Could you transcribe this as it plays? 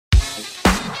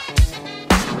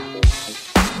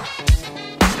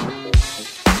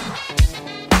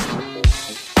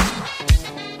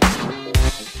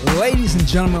Ladies and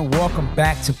gentlemen, welcome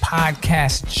back to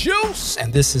Podcast Juice,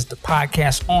 and this is the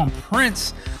podcast on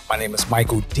Prince. My name is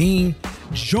Michael Dean.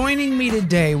 Joining me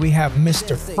today, we have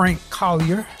Mr. Frank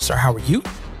Collier. Sir, how are you?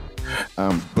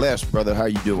 I'm blessed, brother. How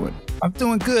you doing? I'm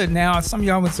doing good. Now, some of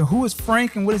y'all would say, who is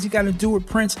Frank and what does he got to do with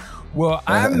Prince? Well,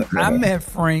 I met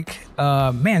Frank,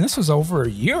 this was over a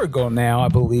year ago now, I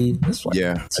believe. This was,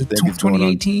 I think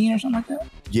 2018 or something like that?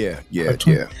 Yeah.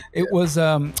 It was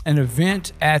an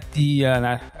event at the, and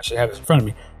I should have it in front of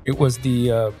me. It was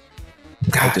the,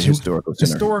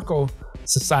 Historical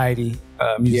Society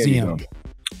Museum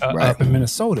up in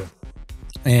Minnesota.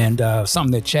 And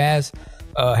something that Chaz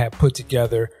had put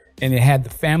together. And it had the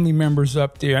family members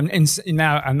up there. And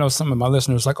now I know some of my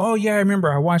listeners like, oh, yeah, I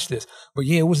remember. I watched this. But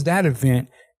yeah, it was that event.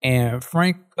 And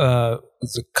Frank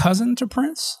is a cousin to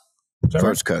Prince?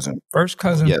 First cousin. First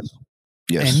cousin. Yes.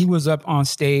 And he was up on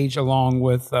stage along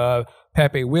with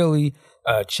Pepe Willie,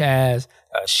 Chaz,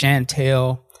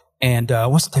 Chantel, and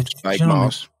what's the Spike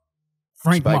Moss.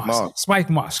 Frank Moss. Spike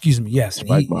Moss, excuse me. Yes.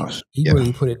 Spike Moss. He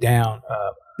really put it down.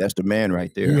 That's the man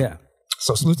right there. Yeah.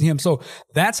 So salute to him. So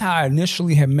that's how I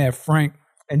initially had met Frank.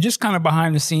 And just kind of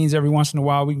behind the scenes, every once in a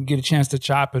while, we can get a chance to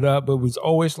chop it up. But it was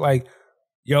always like,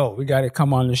 yo, we got to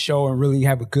come on the show and really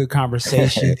have a good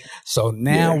conversation. So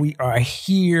now we are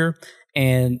here.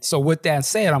 And so with that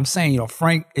said, I'm saying,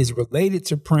 Frank is related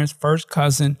to Prince, first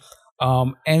cousin.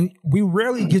 And we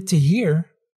rarely get to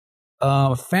hear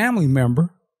a family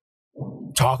member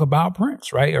talk about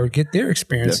Prince, right? Or get their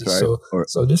experiences. Right.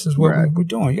 So this is what we're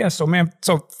doing. Yeah. So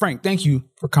Frank, thank you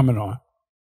for coming on.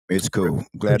 It's cool.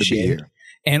 Glad to be here.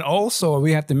 And also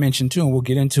we have to mention too, and we'll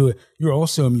get into it. You're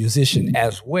also a musician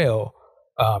as well.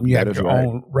 You have your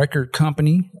own record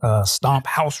company, Stomp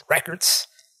House Records,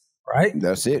 right?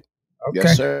 That's it. Okay.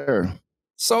 Yes, sir.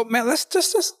 So man, let's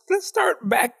start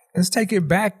back. Let's take it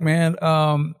back, man.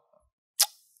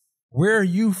 Where are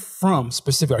you from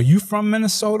specifically? Are you from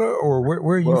Minnesota or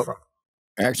where are you from?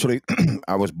 Actually,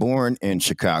 I was born in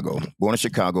Chicago,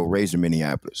 raised in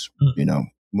Minneapolis,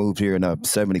 moved here in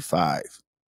 75.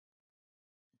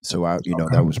 So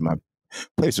that was my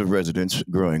place of residence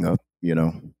growing up,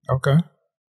 Okay.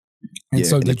 And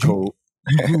so did you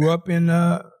grew up in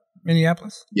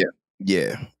Minneapolis?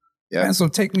 Yeah. And so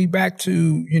take me back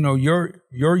to,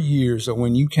 your years of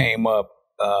when you came up.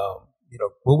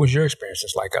 What was your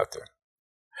experiences like out there?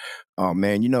 Oh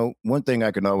man, one thing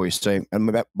I can always say.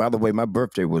 And by the way, my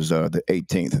birthday was the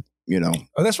 18th.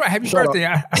 Oh, that's right. Happy birthday!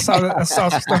 I saw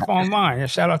some stuff online. Yeah,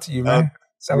 shout out to you, man.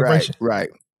 Celebration. Right.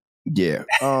 Yeah.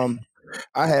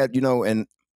 I had, and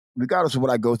regardless of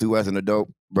what I go through as an adult,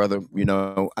 brother,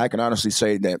 I can honestly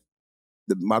say that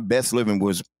my best living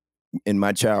was in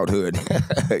my childhood.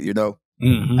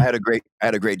 Mm-hmm. I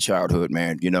had a great childhood,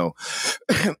 man.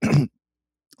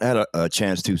 I had a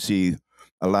chance to see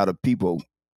a lot of people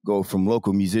go from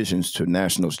local musicians to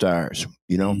national stars,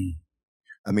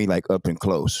 I mean, like up and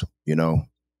close,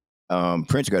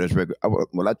 Prince got his record.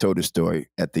 I told this story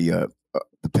at the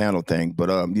panel thing, but,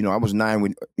 I was 9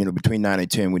 when, between 9 and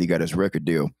 10 when he got his record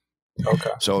deal. Okay.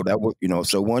 So that was,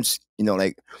 so once,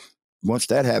 once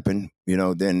that happened,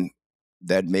 then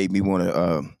that made me want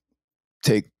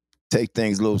to take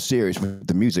things a little serious with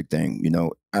the music thing.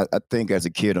 I think as a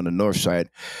kid on the North Side,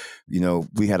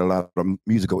 we had a lot of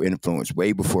musical influence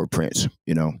way before Prince,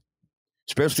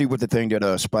 especially with the thing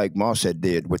that Spike Moss had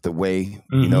did with the Way,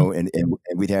 and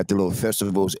we'd have the little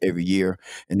festivals every year,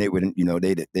 and they would,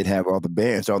 they'd have all the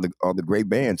bands, all the great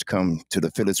bands come to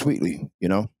the Philly Sweetly,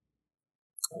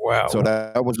 Wow. So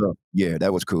that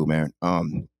was cool, man.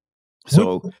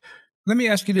 So let me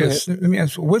ask you this. Let me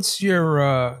ask, what's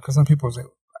your, because some people say,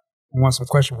 wants some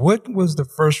question. What was the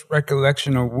first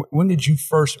recollection, or when did you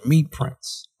first meet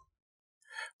Prince?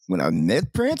 When I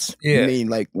met Prince? Yeah. You mean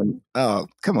like when? Oh,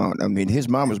 come on! I mean, his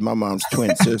mom was my mom's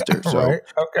twin sister. So, right.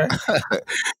 Okay.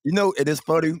 It is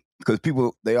funny because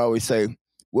people they always say,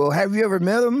 "Well, have you ever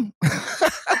met him?"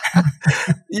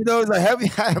 It's like, "Have you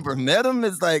ever met him?"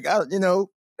 It's like,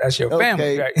 that's your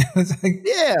family, right? It's like,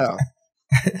 yeah.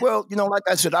 Well, like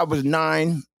I said, I was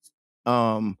 9.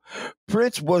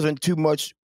 Prince wasn't too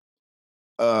much.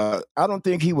 I don't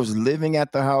think he was living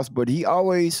at the house, but he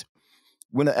always,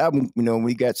 when the album, when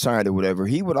he got signed or whatever,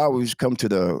 he would always come to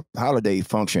the holiday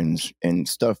functions and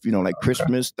stuff, like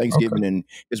Christmas, Thanksgiving, and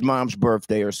his mom's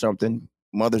birthday or something,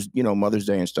 Mother's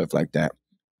Day and stuff like that.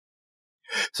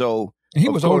 So he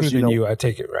was older than you, I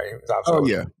take it, right? Oh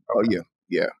yeah.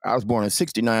 I was born in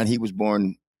 69. He was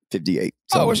born 58.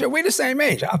 So. Oh, we're the same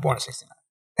age. I was born in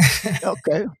 69.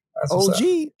 Okay. OG.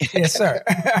 Yes, sir.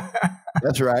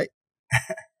 That's right.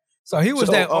 So he was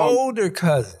that older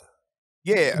cousin.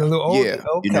 Yeah. The little older.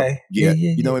 Okay.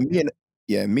 And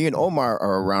Yeah, me and Omar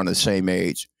are around the same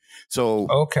age. So,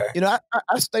 Okay,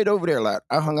 I stayed over there a lot.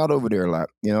 I hung out over there a lot,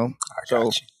 I So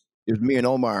got you. it was me and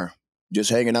Omar just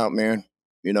hanging out, man,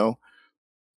 you know,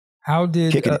 How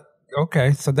did kicking it.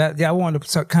 okay? So that I wanted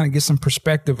to kind of get some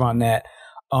perspective on that.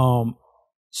 Um,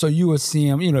 so you would see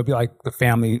him, be like the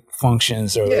family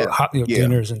functions or Yeah, yeah,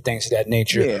 dinners and things of that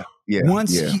nature. yeah, yeah,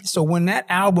 yeah. So when that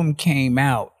album came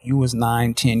out, you was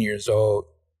 9, 10 years old.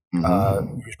 You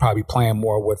was probably playing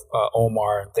more with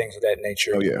Omar and things of that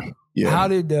nature. Oh, yeah, yeah. How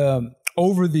did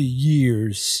over the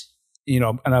years, and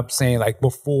I'm saying like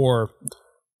before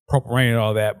Purple Rain and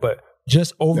all that, but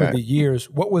just over Right. the years,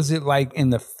 what was it like in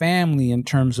the family in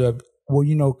terms of,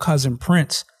 cousin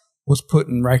Prince was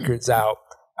putting records out?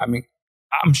 I mean,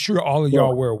 I'm sure all of y'all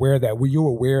Well, were aware of that. Were you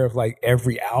aware of like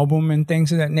every album and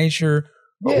things of that nature?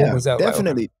 Or what yeah, was that like? Okay.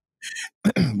 definitely.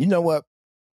 You know what?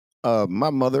 My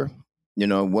mother,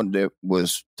 one that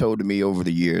was told to me over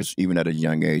the years, even at a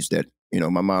young age, that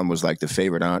my mom was like the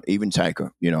favorite aunt, even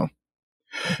Tyka,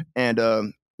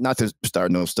 and not to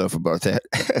start no stuff about that,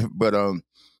 but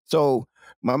so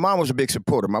my mom was a big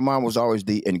supporter. My mom was always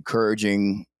the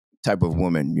encouraging type of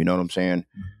woman. You know what I'm saying?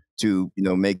 To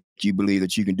make you believe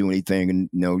that you can do anything, and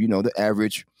the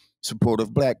average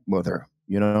supportive black mother.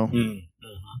 Mm-hmm.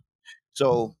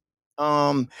 So,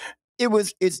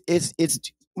 it's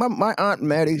my aunt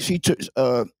Maddie. She took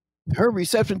her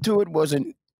reception to it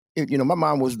wasn't. My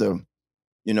mom was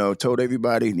told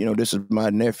everybody, this is my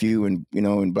nephew, and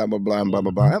blah blah blah and blah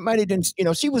blah blah. Mm-hmm. Aunt Maddie didn't,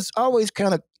 she was always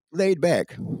kind of laid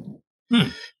back. Hmm.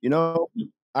 You know,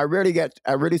 I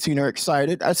really seen her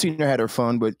excited. I seen her had her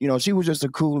fun, but she was just a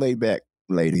cool, laid back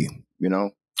lady.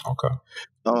 Okay.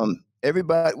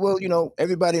 Everybody, well,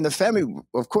 everybody in the family,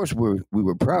 of course, we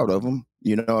were proud of him.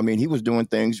 I mean, he was doing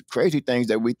things, crazy things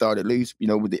that we thought, at least,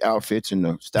 with the outfits and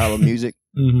the style of music,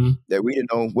 Mm-hmm. that we didn't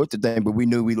know what to think, but we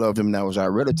knew we loved him. And that was our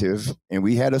relative, and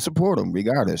we had to support him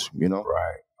regardless.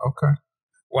 Right. Okay.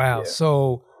 Wow. Yeah,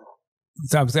 So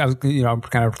I'm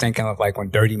kind of thinking of like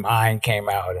when Dirty Mind came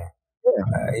out, and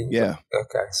he was yeah, like,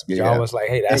 okay, so y'all yeah, was like,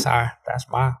 hey, and that's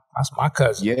my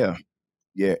cousin. yeah,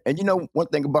 yeah. And one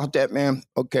thing about that, man.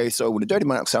 Okay, so with the Dirty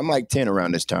Mind, so I'm like 10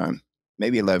 around this time,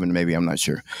 maybe 11, maybe I'm not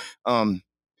sure. Um,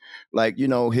 like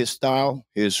his style,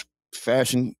 his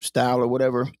fashion style or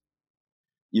whatever.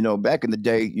 Back in the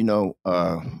day,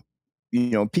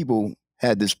 people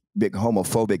had this big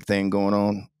homophobic thing going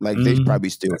on. Like they Mm-hmm. probably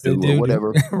still They do or do,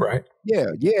 whatever. right? Yeah,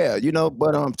 yeah,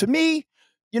 but to me,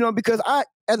 because I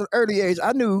at an early age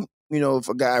I knew, if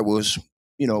a guy was,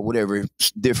 whatever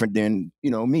different than,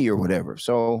 me or whatever.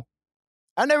 So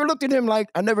I never looked at him like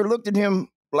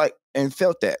and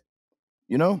felt that,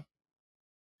 you know?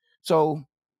 So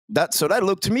that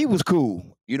look to me was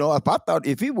cool. If I thought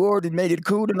if he wore it and made it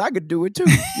cool, then I could do it too.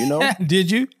 Did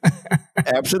you?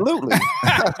 Absolutely.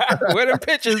 Where the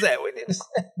pictures at? We need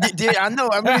to Yeah, I know.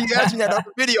 I remember you asked me that other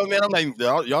video, man. I'm like,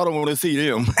 y'all don't want to see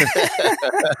them.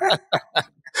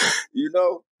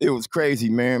 It was crazy,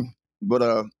 man.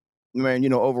 But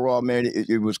man, overall, man,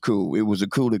 it was cool. It was a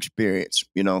cool experience.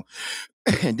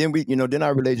 And then then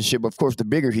our relationship, of course, the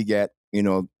bigger he got,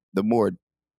 the more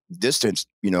distance,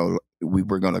 we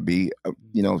were gonna be,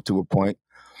 to a point.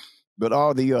 But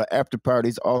all the after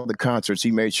parties, all the concerts,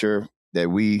 he made sure that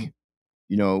we,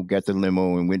 got the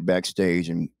limo and went backstage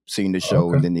and seen the show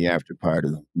Okay. and then the after party.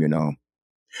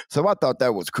 So I thought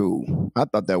that was cool. I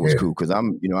thought that was Yeah. cool because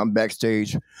I'm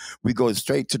backstage. We go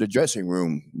straight to the dressing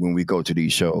room when we go to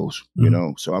these shows.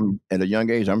 Mhm. So I'm at a young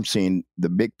age. I'm seeing the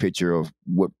big picture of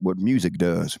what music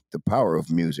does, the power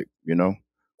of music.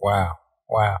 Wow.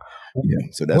 Wow. Yeah.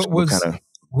 So that's What what kind was of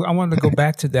I wanted to go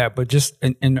back to that, but just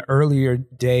in the earlier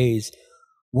days,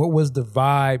 what was the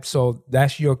vibe? So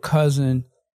that's your cousin.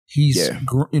 He's, yeah.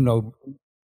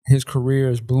 his career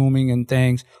is blooming and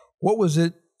things. What was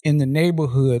it in the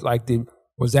neighborhood like?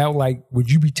 Was that like?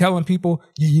 Would you be telling people,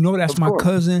 that's Of my course.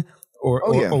 cousin,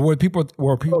 Oh yeah. or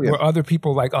Oh yeah. were other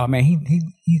people like, oh man,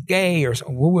 he's gay or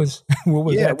something? What was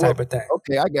Yeah. that Well, type of thing?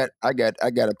 okay. I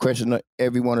got a question.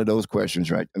 Every one of those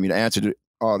questions, right? I mean, I answered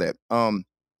all that.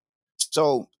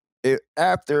 So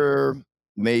after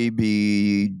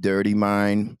maybe Dirty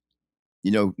Mind,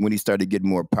 when he started getting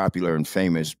more popular and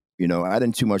famous, I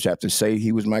didn't too much have to say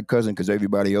he was my cousin because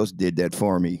everybody else did that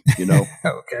for me.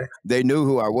 Okay. They knew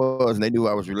who I was and they knew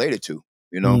I was related to.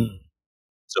 You know, Mm.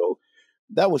 so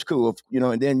that was cool.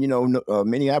 And then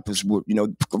Minneapolis,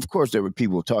 of course there were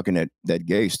people talking that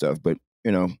gay stuff, but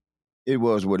it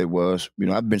was what it was.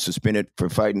 I've been suspended for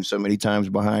fighting so many times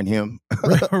behind him. you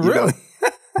know, Really?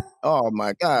 oh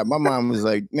my God, my mom was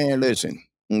like, "Man, listen,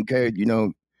 okay,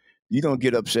 You don't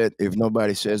get upset if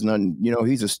nobody says nothing. You know,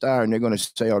 he's a star and they're going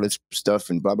to say all this stuff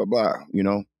and blah, blah, blah, you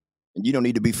know. And you don't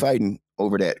need to be fighting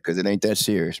over that because it ain't that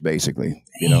serious, basically,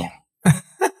 you know.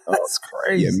 That's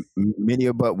crazy. Yeah, many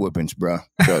a butt whoopings, bro.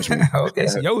 Trust me. Okay,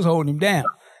 so yo was holding him down.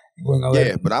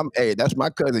 Yeah, but hey, that's my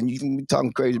cousin. You can be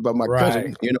talking crazy about my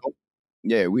cousin, you know.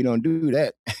 Yeah, we don't do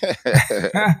that.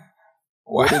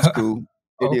 Wow. But it's cool.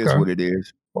 It is what it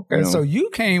is. Okay, you know? So you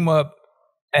came up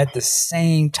at the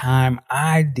same time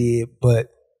I did, but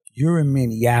you're in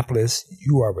Minneapolis.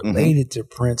 You are related to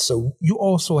Prince. So you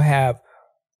also have,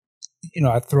 you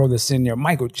know, I throw this in there.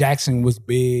 Michael Jackson was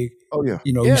big. Oh, yeah.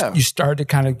 You know, you started to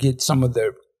kind of get some of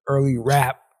the early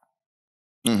rap,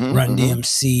 Run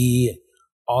DMC, and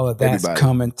all of that's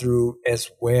coming through as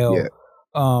well.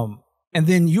 Yeah. And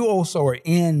then you also are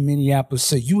in Minneapolis.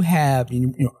 So you have,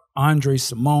 you know, Andre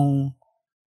Simone.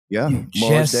 Yeah,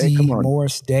 Jesse,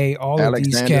 Morris Day, all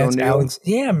Alexander of these cats. O'Neal.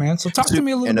 Yeah, man. So talk to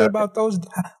me a little bit about those.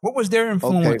 What was their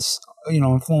influence? You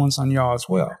know, influence on y'all as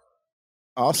well.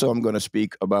 Also, I'm going to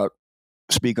speak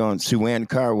on Sue Ann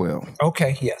Carwell.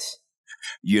 Okay, yes.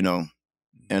 You know,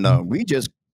 and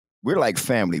we're like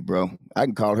family, bro. I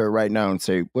can call her right now and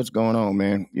say, "What's going on,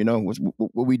 man? You know,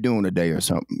 what we doing today or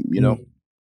something?" You know,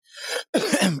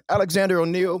 Alexander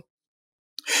O'Neal.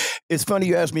 It's funny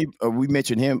you asked me. We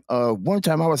mentioned him. One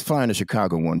time I was flying to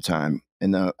Chicago one time,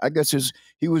 and I guess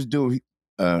he was doing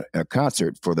a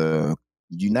concert for the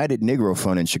United Negro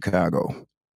Fund in Chicago,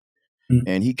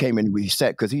 and he came in. We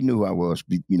sat because he knew who I was,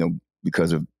 you know,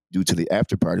 due to the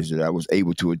after parties that I was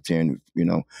able to attend. You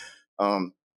know,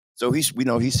 so he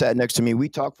sat next to me. We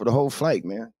talked for the whole flight,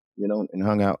 man. You know, and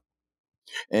hung out.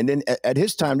 And then at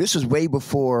his time, this was way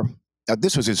before.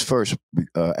 This was his first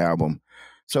album.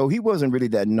 So he wasn't really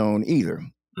that known either,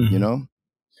 you know.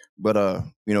 But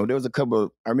you know, there was a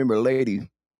couple. I remember a lady,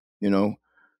 you know,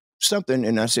 something,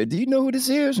 and I said, "Do you know who this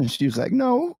is?" And she was like,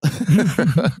 "No."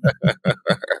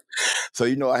 So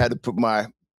you know, I had to put my,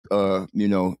 you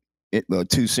know,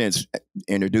 2 cents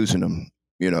introducing him,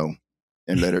 you know,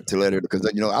 and let her because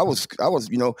you know I was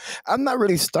you know I'm not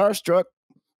really starstruck.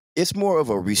 It's more of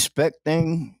a respect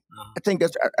thing. I think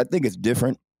it's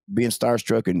different. Being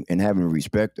starstruck and having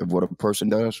respect of what a person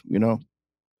does, you know.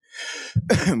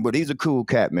 But he's a cool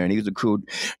cat, man. He's a cool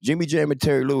Jimmy Jam and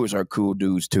Terry Lewis are cool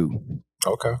dudes too.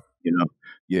 Okay. You know.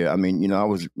 Yeah, I mean, you know, I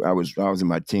was in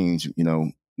my teens, you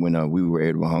know, when we were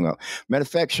able to hang out. Matter of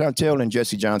fact, Chantel and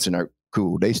Jesse Johnson are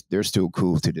cool. They're still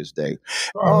cool to this day.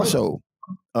 Also,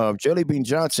 Jelly Bean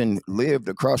Johnson lived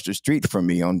across the street from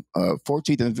me on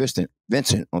 14th and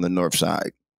Vincent on the north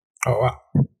side. Oh wow.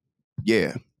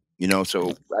 Yeah. You know, so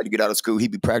I'd get out of school,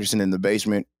 he'd be practicing in the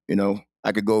basement, you know.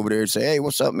 I could go over there and say, "Hey,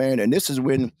 what's up, man?" And this is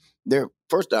when their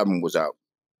first album was out.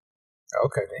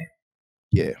 Okay, man.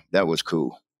 Yeah, that was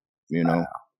cool, you know.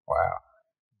 Wow.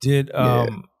 Did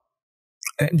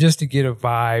just to get a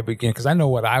vibe again, because I know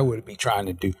what I would be trying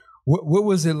to do. What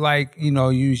was it like, you know,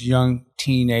 you was young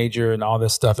teenager and all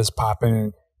this stuff is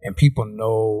popping and people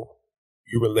know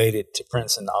you related to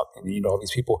Prince and you know, all these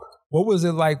people. What was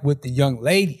it like with the young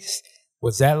ladies?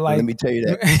 Was that like? Let me tell you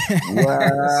that.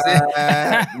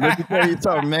 Let me tell you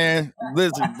something, man.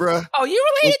 Listen, bro. Oh, you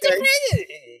related to Prince?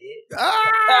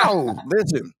 Oh,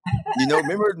 listen. You know,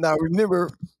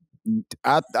 remember.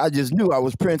 I just knew I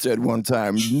was Prince at one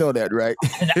time. You know that, right?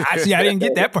 I didn't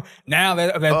get that part. Now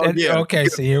okay.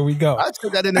 So here we go. I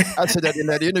said that in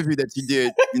that interview that you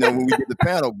did. You know, when we did the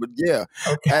panel. But yeah,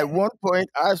 at one point,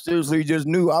 I seriously just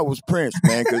knew I was Prince,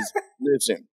 man. Because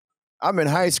listen. I'm in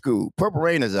high school. Purple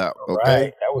Rain is out. Okay,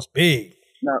 right. That was big.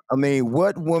 Now, I mean,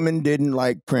 what woman didn't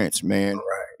like Prince, man?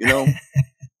 Right. You know,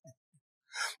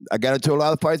 I got into a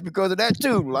lot of fights because of that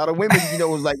too. A lot of women, you know,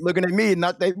 was like looking at me and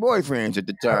not their boyfriends at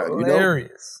the time.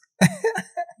 Hilarious. You know?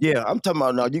 Yeah, I'm talking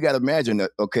about now. You got to imagine that.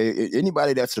 Okay,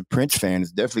 anybody that's a Prince fan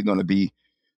is definitely going to be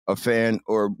a fan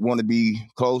or want to be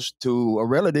close to a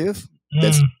relative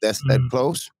that's that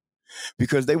close.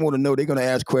 Because they want to know, they're going to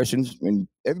ask questions, and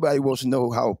everybody wants to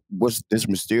know what's this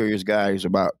mysterious guy is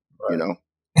about, you know.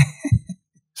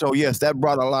 So yes, that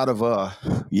brought a lot of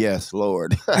yes,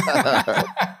 Lord.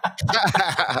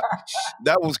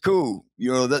 That was cool,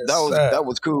 you know. That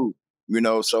was cool, you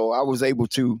know. So I was able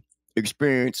to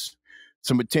experience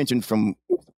some attention from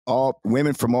all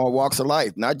women from all walks of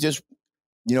life, not just,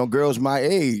 you know, girls my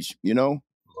age, you know.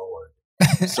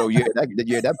 So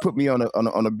that put me on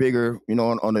a bigger, you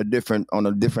know, on a different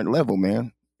level,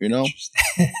 man. You know.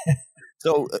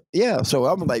 So so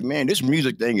I'm like, man, this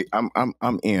music thing, I'm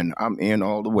in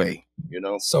all the way. You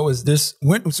know. So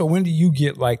when do you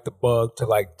get like the bug to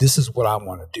like, this is what I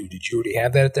want to do? Did you already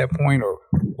have that at that point, or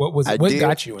what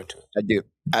got you into it?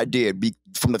 I did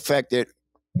from the fact that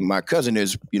my cousin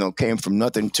is, came from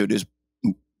nothing to this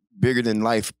bigger than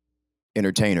life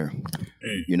entertainer,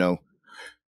 you know.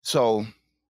 So,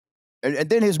 and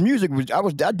then his music was,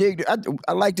 I digged,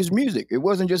 I liked his music. It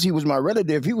wasn't just he was my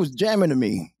relative; he was jamming to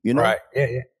me, you know. Right. Yeah.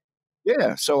 Yeah.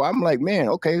 Yeah. So I'm like, man,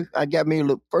 okay. I got me a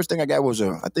look. First thing I got was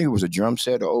I think it was a drum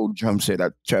set, an old drum set. I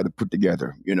tried to put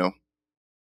together,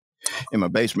 in my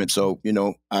basement. So,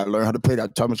 I learned how to play. I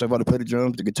taught myself how to play the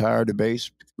drums, the guitar, the bass,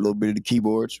 a little bit of the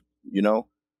keyboards, you know.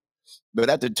 But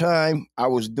at the time, I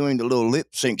was doing the little lip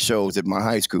sync shows at my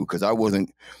high school because I,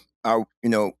 you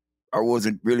know, I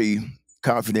wasn't really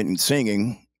confident in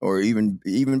singing or even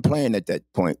playing at that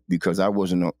point because I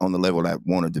wasn't on the level I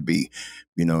wanted to be,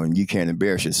 and you can't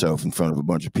embarrass yourself in front of a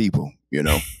bunch of people,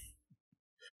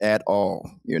 at all,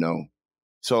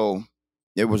 So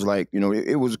it was like,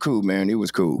 it was cool, man. It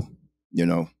was cool, you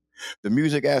know. The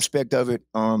music aspect of it,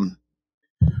 let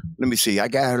me see. I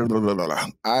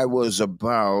was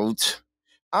about,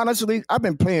 honestly, I've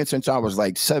been playing since I was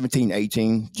like 17,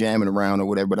 18, jamming around or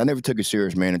whatever, but I never took it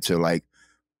serious, man, until like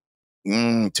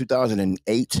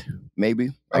 2008, maybe.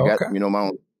 I got, Okay. my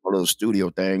own little studio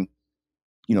thing,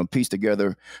 pieced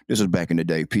together. This was back in the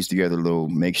day, pieced together a little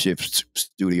makeshift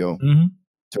studio Mm-hmm.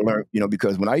 to learn,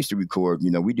 because when I used to record,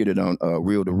 we did it on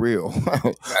reel to reel,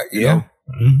 Yeah.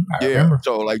 Mm-hmm. I Yeah. remember.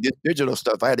 So like this digital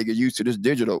stuff, I had to get used to this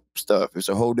digital stuff. It's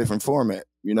a whole different format,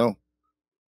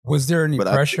 Was there any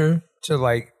But pressure to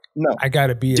like, no, I got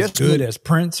to be as just good me. as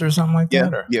Prince or something like Yeah,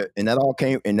 that? Or? yeah, and that all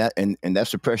came, and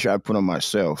that's the pressure I put on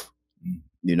myself,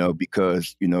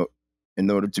 because in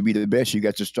order to be the best, you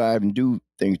got to strive and do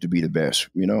things to be the best.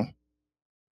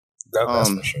 That's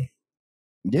for sure.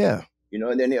 Yeah,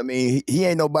 and then I mean, he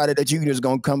ain't nobody that you just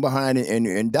gonna come behind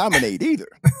and dominate either.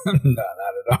 No, not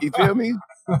at all. You feel me?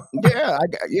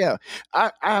 Yeah,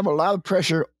 I have a lot of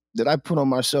pressure that I put on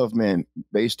myself, man,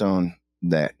 based on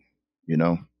that, you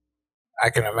know. I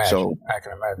can imagine. So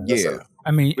Yeah.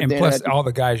 I mean, But and then plus all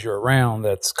the guys you're around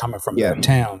that's coming from Yeah. that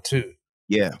town too.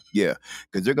 yeah,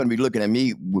 because they're gonna be looking at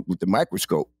me with the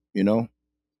microscope,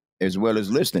 as well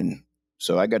as listening.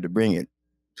 So I got to bring it,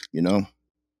 you know.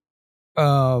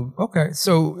 Okay.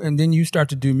 So, and then you start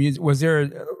to do music. Was there,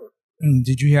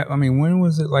 did you have, I mean, when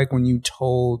was it like when you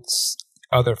told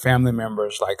other family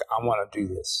members, like, I want to do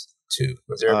this too?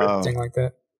 Was there anything like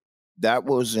that? That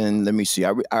was in. Let me see.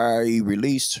 I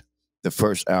released the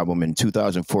first album in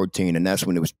 2014, and that's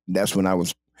when I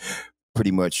was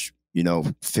pretty much,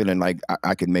 feeling like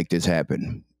I could make this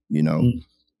happen. Mm.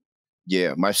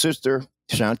 Yeah. My sister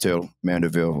Chantel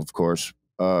Mandeville, of course.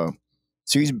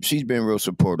 She's been real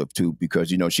supportive too because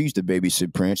she used to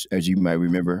babysit Prince, as you might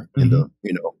remember.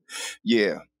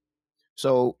 Yeah.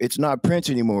 So it's not Prince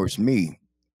anymore; it's me.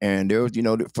 And there was,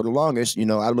 for the longest,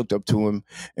 I looked up to him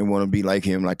and want to be like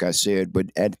him, like I said. But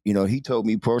he told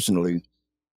me personally,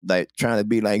 like trying to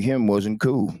be like him wasn't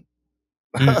cool.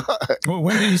 Well,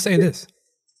 when did you say this?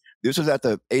 This was at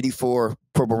the '84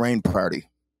 Purple Rain party.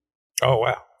 Oh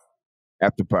wow!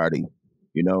 After party,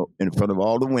 in front of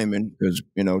all the women because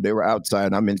they were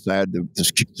outside. I'm inside the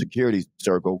security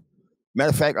circle. Matter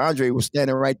of fact, Andre was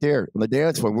standing right there on the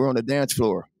dance floor. We're on the dance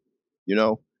floor, you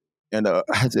know. And I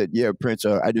said, "Yeah, Prince,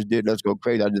 I just did Let's Go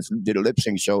Crazy. I just did a lip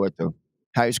sync show at the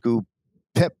high school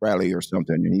pep rally or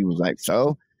something." And he was like,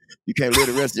 "So, you can't live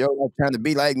the rest of your life trying to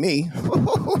be like me?"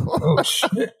 Oh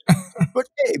shit!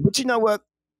 but you know what?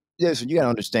 Listen, you gotta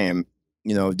understand.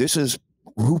 This is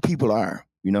who people are.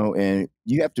 And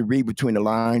you have to read between the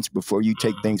lines before you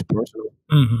take things personal.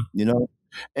 Mm-hmm.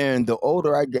 And the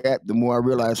older I get, the more I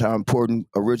realize how important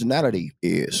originality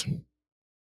is.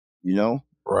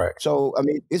 Right. So, I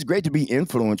mean, it's great to be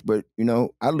influenced, but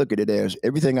I look at it as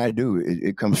everything I do,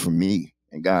 it comes from me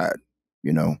and God.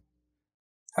 A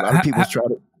lot of people try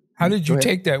to. How did you Go ahead.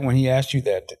 take that when he asked you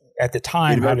that at the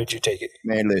time? How did you take it?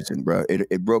 Man, listen, bro,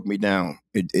 it broke me down.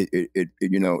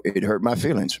 It hurt my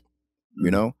feelings.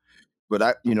 But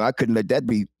I couldn't let that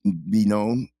be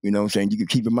known. What I'm saying? You can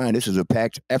keep in mind this is a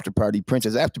packed after party,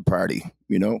 Prince's after party.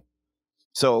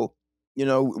 So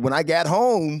when I got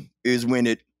home is when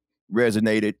it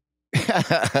resonated.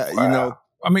 Wow.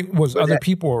 I mean, was other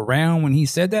people around when he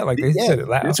said that? Like they said it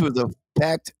loud. This was a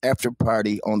packed after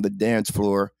party on the dance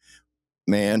floor,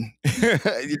 man. I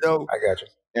got you.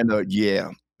 And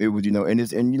yeah, it was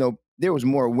and there was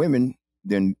more women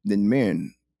than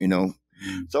men.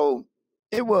 So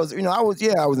it was I was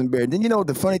embarrassed. Then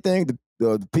the funny thing,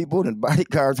 the people and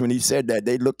bodyguards when he said that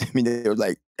they looked at me, they were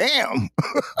like, "Damn."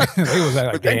 They was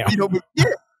like, "Damn."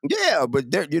 Yeah,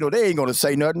 but they ain't gonna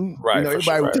say nothing. Right.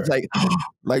 Everybody was just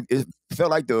like it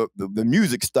felt like the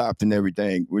music stopped and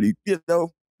everything. Really,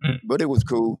 But it was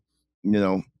cool.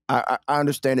 I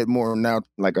understand it more now,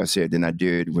 like I said, than I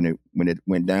did when it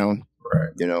went down. Right.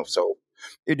 You know, so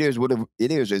it is what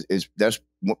it is. Is that's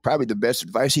probably the best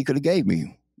advice he could have gave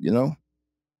me. You know.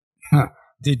 Huh.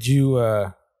 Did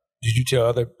you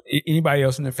tell anybody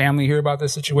else in the family hear about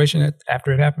this situation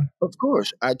after it happened? Of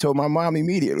course, I told my mom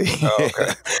immediately. Oh,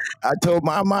 okay. I told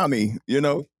my mommy, you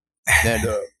know, and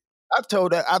I've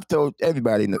told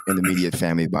everybody in the immediate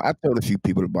family about. I've told a few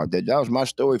people about that. That was my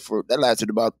story that lasted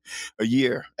about a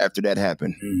year after that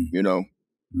happened. You know,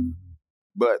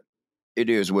 but it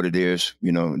is what it is.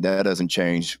 You know, that doesn't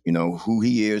change. You know who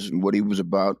he is and what he was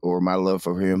about, or my love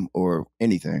for him, or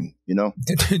anything. You know.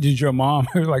 Did your mom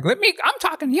like, I'm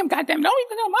talking to him, goddamn, don't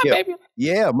even know my baby.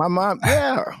 Yeah, my mom.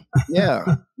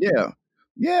 Yeah.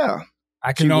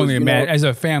 I can only imagine, as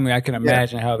a family, I can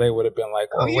imagine how they would have been like,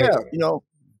 oh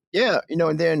yeah,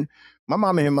 and then my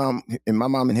mom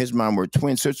and his mom were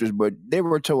twin sisters, but they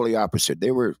were totally opposite. They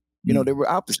were, they were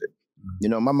opposite. You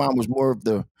know, my mom was more of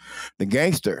the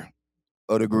gangster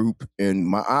of the group, and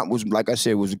my aunt was, like I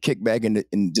said, was a kickback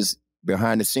and just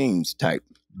behind the scenes type.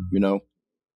 You know.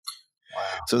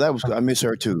 Wow. So that was, I miss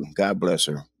her too. God bless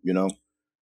her. You know.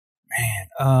 Man,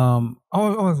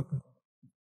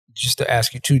 just to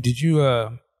ask you too, did you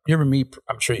ever meet?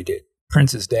 I'm sure you did.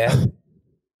 Prince's dad. Of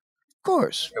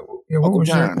course. Yeah, what was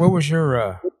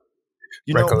your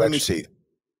recollection? Let me see.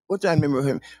 What do I remember of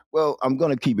him? Well, I'm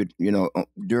gonna keep it. You know,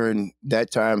 during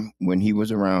that time when he was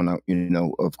around,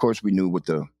 of course we knew what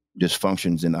the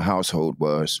dysfunctions in the household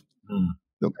was.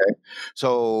 Okay,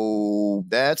 so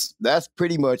that's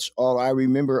pretty much all I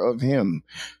remember of him.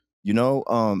 You know,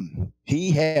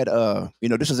 he had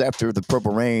this is after the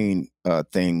Purple Rain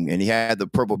thing, and he had the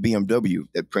purple BMW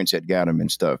that Prince had got him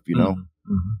and stuff. You know,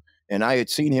 and I had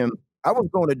seen him. I was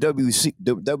going to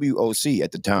WOC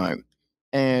at the time,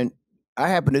 and I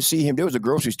happened to see him. There was a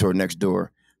grocery store next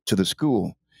door to the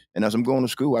school, and as I'm going to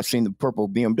school, I seen the purple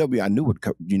BMW. I knew what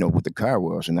the car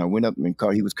was, and I went up and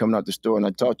called. He was coming out the store, and I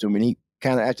talked to him, and he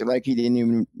kind of acted like he didn't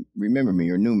even remember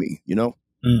me or knew me. You know,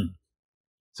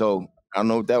 so. I don't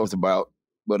know what that was about,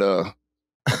 but wow!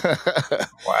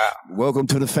 Welcome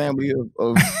to the family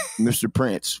of Mr.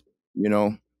 Prince. You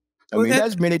know,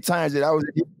 that's many times that I was.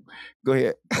 Go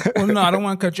ahead. Well, no, I don't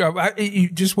want to cut you off.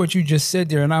 Just what you just said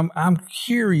there, and I'm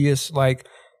curious. Like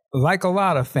a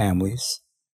lot of families,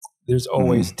 there's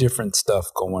always different stuff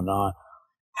going on.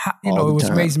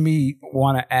 It makes me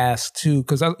want to ask too,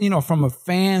 because from a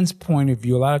fan's point of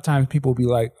view, a lot of times people will be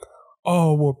like,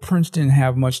 oh, well, Prince didn't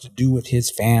have much to do with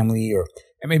his family,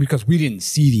 and maybe because we didn't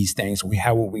see these things,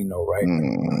 how will we know, right?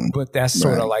 But that's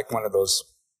sort of like one of those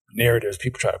narratives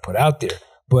people try to put out there.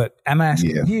 But I'm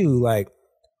asking you, like,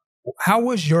 how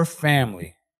was your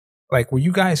family? Like, were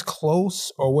you guys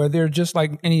close, or were there just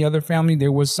like any other family?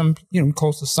 There was some,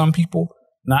 close to some people,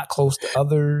 not close to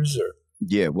others, or?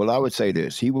 Yeah, well, I would say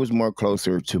this. He was more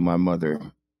closer to my mother,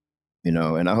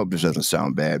 and I hope this doesn't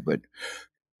sound bad, but,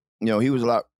 he was a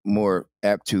lot more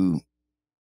apt to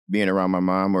being around my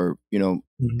mom, or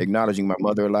acknowledging my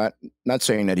mother a lot. Not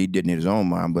saying that he didn't his own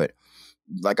mom, but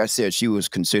like I said, she was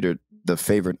considered the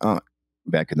favorite aunt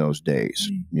back in those days.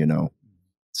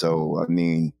 So I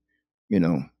mean,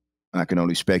 I can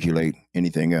only speculate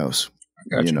anything else. I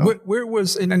got you. Where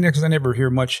was, and because I never hear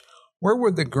much, where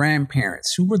were the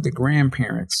grandparents? Who were the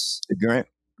grandparents?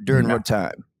 During what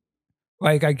time?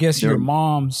 Like, I guess your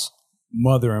mom's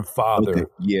mother and father.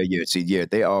 Yeah.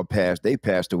 They all passed. They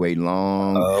passed away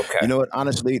long. Okay. You know what?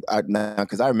 Honestly,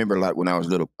 because I remember a lot when I was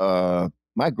little.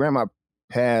 My grandma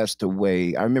passed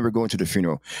away. I remember going to the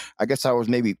funeral. I guess I was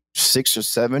maybe 6 or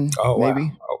 7. Oh, maybe.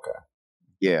 Wow. Okay.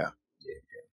 Yeah.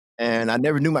 And I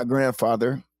never knew my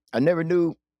grandfather. I never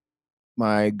knew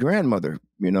my grandmother.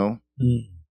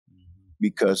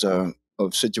 Because of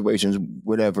situations,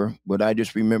 whatever. But I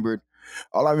just remembered.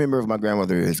 All I remember of my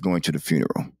grandmother is going to the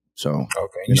funeral. So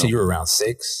okay, you said you were around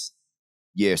 6.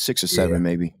 Yeah, 6 or 7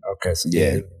 maybe. Okay, so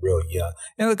real young.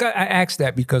 And look, I asked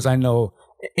that because I know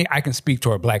I can speak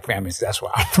to our Black families. That's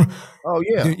why. Oh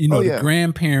yeah, the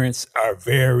grandparents are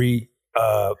very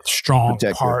strong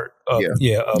protector. Part of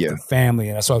the family,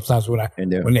 and sometimes when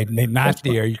they're not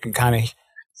there, you can kind of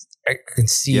can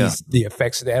see the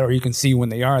effects of that, or you can see when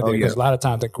they are there. Because a lot of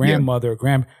times the grandmother,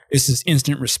 it's this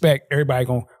instant respect. Everybody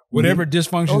going whatever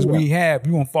dysfunctions we have,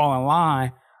 you gonna fall in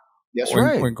line. That's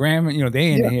right. When grandma,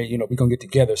 they in here, we're gonna get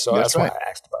together. So that's why I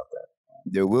asked about that.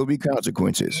 There will be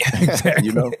consequences.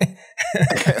 Exactly.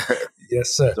 Yes,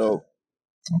 sir. So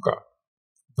okay.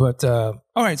 But all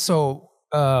right, so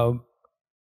then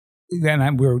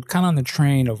we were kind of on the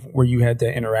train of where you had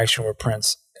that interaction with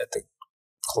Prince at the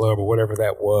club or whatever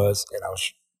that was, and I was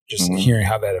just hearing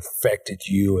how that affected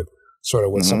you. And sort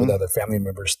of what some of the other family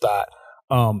members thought.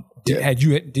 Did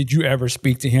you ever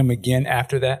speak to him again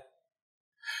after that?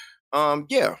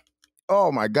 Yeah.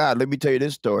 Oh my God. Let me tell you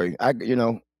this story.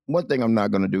 One thing I'm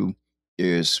not gonna do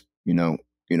is,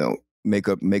 make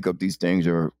up these things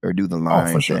or do the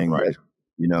line for sure, thing. right.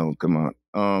 Come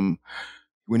on.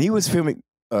 When he was filming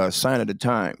Sign of the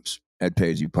Times at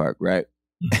Paisley Park, right?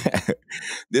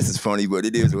 This is funny, but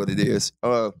it is what it is.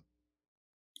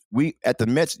 We at the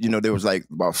Mets, there was like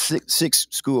about six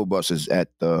school buses at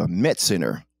the Met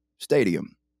Center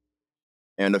Stadium.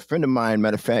 And a friend of mine,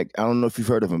 matter of fact, I don't know if you've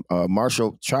heard of him,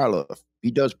 Marshall Charloff.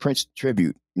 He does Prince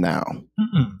tribute now.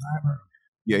 I've heard.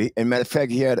 Yeah, and matter of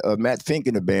fact, he had Matt Fink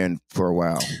in the band for a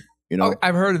while.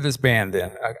 I've heard of this band.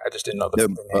 Then I just didn't know the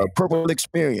name. Purple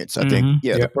Experience, I think.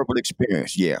 Yeah, the Purple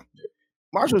Experience. Yeah,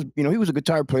 Marshall, he was a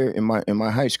guitar player in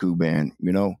my high school band.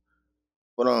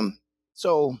 But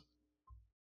so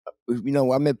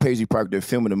I'm at Paisley Park. They're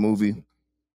filming a movie,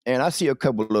 and I see I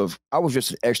was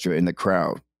just an extra in the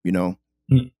crowd.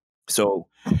 So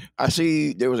I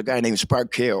see there was a guy named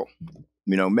Spark Kell.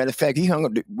 Matter of fact,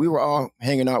 we were all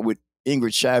hanging out with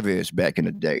Ingrid Chavez back in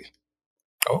the day.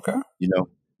 Okay.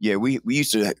 Yeah, we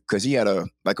used to, because he had a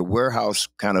warehouse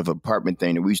kind of apartment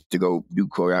thing that we used to go do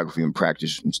choreography and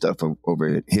practice and stuff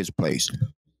over at his place.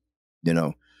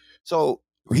 So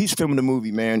he's filming the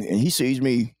movie, man, and he sees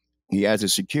me. He has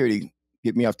his security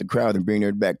get me off the crowd and bring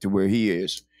her back to where he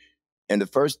is. And the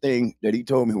first thing that he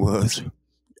told me was,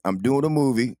 I'm doing a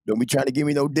movie. Don't be trying to give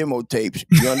me no demo tapes.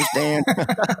 You understand?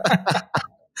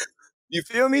 You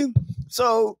feel me?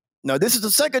 So now this is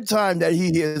the second time that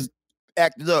he has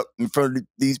acted up in front of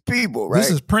these people, right?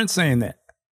 This is Prince saying that.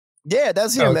 Yeah,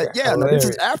 that's him. Okay. This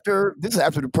is after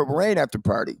the Purple Rain after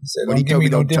party. When he told me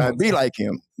don't try to be like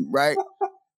him, right?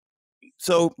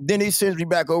 So then he sends me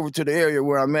back over to the area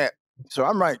where I'm at. So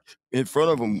I'm right in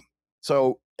front of him.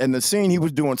 So, and the scene, he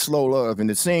was doing Slow Love. And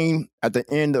the scene at the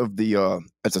end of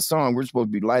as a song, we're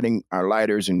supposed to be lighting our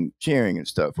lighters and cheering and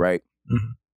stuff, right?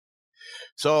 Mm-hmm.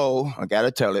 So I got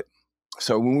to tell it.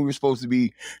 So when we were supposed to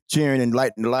be cheering and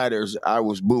lighting the lighters, I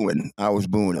was booing.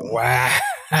 Him. Wow.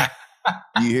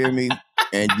 You hear me?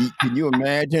 And can you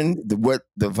imagine what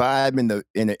the vibe and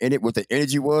what the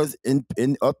energy was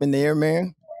up in the air,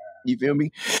 man? You feel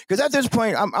me? Because at this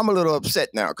point, I'm a little upset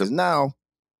now. Because now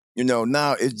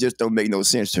it just don't make no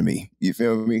sense to me. You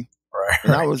feel me? Right.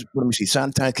 And I was, let me see,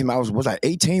 Sometime came out. Was I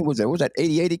 18? Was that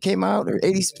 88? It came out or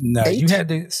 80? No, you had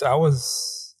to. So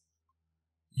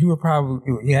you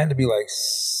had to be like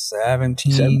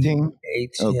 17, 18.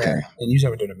 Okay. Yeah. And you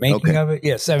ever doing the making of it?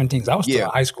 Yeah, 17. I was still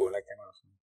in high school when that came out.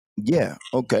 Yeah.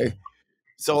 Okay.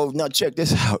 So now check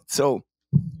this out. So,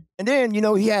 and then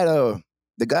he had one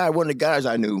of the guys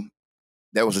I knew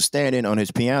that was a stand-in on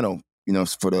his piano,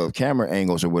 for the camera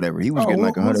angles or whatever. He was getting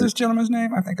like 100. What's this gentleman's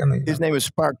name? I think I know. His name is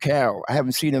Spark Cal. I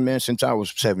haven't seen him, man, since I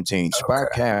was 17.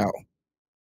 Spark Cal.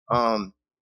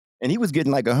 And he was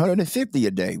getting like 150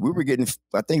 a day. We were getting,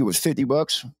 I think it was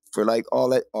 $50 for like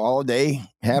all day,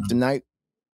 half the night.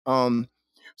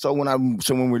 So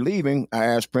when we're leaving, I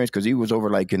asked Prince, because he was over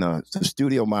like in the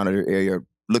studio monitor area,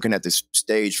 looking at the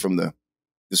stage from the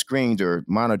screens or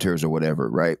monitors or whatever,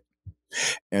 right?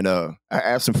 And I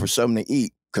asked him for something to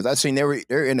eat, because I seen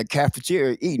they're in the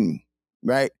cafeteria eating,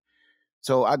 right?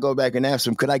 So I go back and ask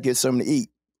him, could I get something to eat?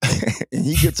 And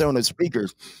he gets on the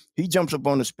speakers. He jumps up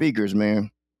on the speakers,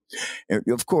 man. And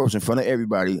of course, in front of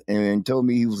everybody, and told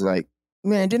me, he was like,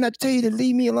 man, didn't I tell you to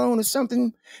leave me alone or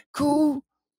something cool?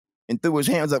 And threw his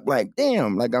hands up like,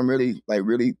 damn, like I'm really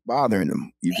bothering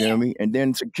him. You feel me? And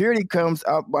then security comes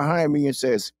out behind me and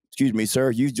says, excuse me,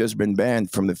 sir, you've just been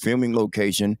banned from the filming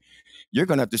location. You're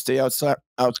going to have to stay outside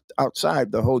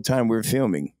the whole time we're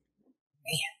filming.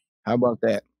 Man. How about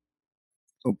that?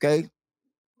 Okay.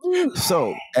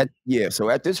 So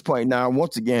at this point now,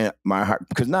 once again, my heart,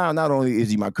 because now not only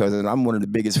is he my cousin, I'm one of the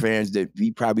biggest fans that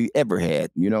he probably ever had,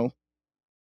 and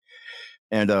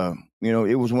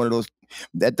it was one of those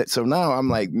so now I'm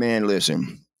like, man,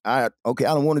 listen, I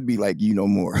don't want to be like you no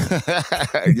more.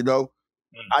 I'm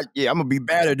gonna be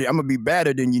better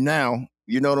than you now.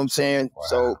 You know what I'm saying? Wow.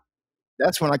 So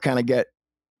that's when I kind of get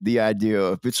the idea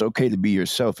of it's okay to be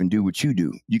yourself and do what you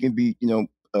do. You can be,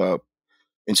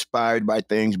 inspired by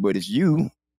things, but it's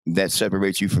you that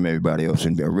separates you from everybody else,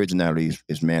 and originality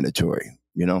is mandatory.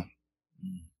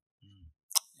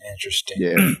 Interesting.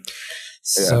 Yeah.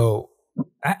 So,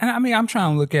 I mean, I'm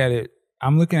trying to look at it.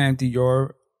 I'm looking at it through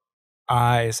your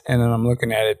eyes, and then I'm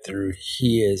looking at it through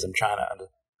his. I'm trying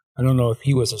to I don't know if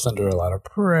he was just under a lot of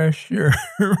pressure.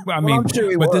 I mean, I'm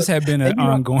sure he but was. this had been an And,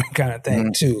 ongoing kind of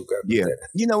thing too. yeah.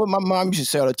 You know what my mom used to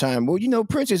say all the time? Well,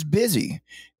 Prince is busy.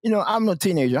 I'm a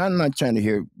teenager. I'm not trying to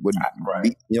hear what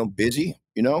Right. busy,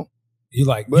 You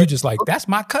But just like, that's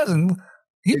my cousin.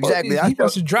 exactly. He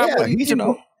supposed to drop what he's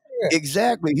Yeah.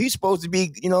 exactly. He's supposed to be,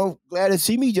 glad to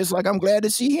see me just like I'm glad to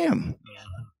see him.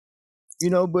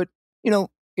 But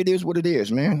it is what it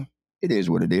is, man. It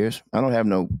is what it is. I don't have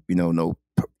no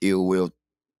ill will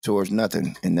towards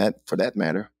nothing, and that for that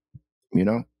matter,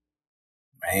 Man,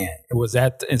 was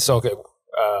that and so okay,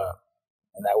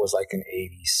 and that was like in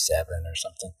 '87 or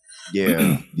something.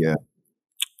 Yeah.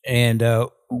 And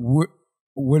what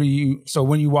do you? So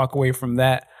when you walk away from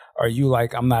that, are you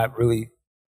like, I'm not really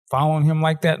following him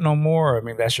like that no more? I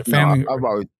mean, that's your family. No, I've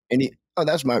always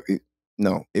that's my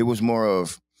no. It was more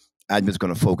of I'm just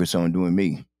going to focus on doing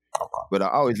me. Okay. But I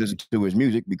always listen to his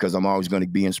music because I'm always going to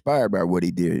be inspired by what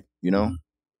he did. Mm-hmm.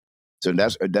 So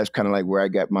that's kind of like where I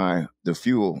got the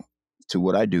fuel to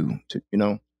what I do.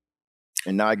 And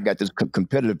now I got this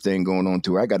competitive thing going on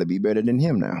too. I got to be better than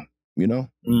him now.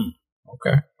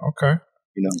 Okay.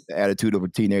 The attitude of a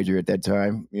teenager at that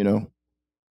time.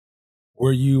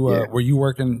 Were you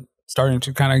starting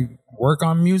to kind of work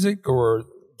on music or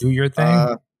do your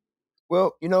thing?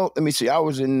 Well, let me see. I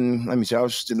was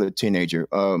still a teenager.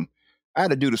 I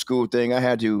had to do the school thing. I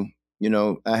had to,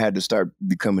 I had to start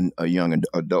becoming a young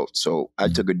adult. So I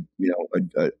took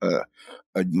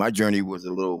my journey was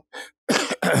a little,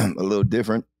 a little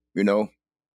different,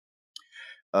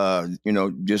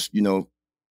 just,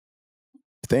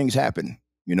 things happen,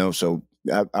 so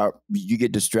you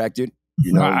get distracted,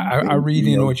 I read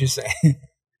into what you're saying.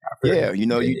 Yeah.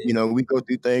 We go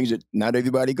through things that not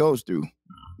everybody goes through,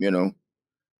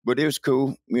 but it was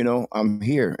cool. I'm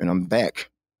here and I'm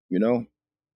back, and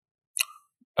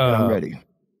I'm ready.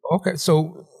 Okay.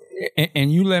 So,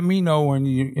 and you let me know when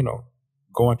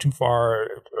going too far or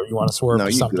you want to swerve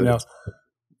to something else.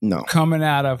 No. Coming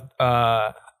out of,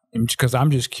 because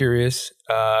I'm just curious,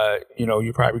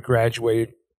 you probably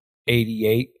graduated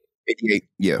 88. 88.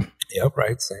 Yeah. Yep.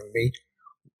 Right. Same me.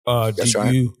 That's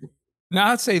right.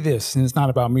 Now I'd say this, and it's not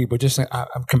about me, but just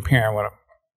I'm comparing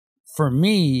for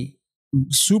me,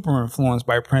 super influenced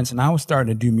by Prince, and I was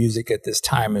starting to do music at this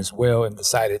time as well, and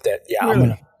decided that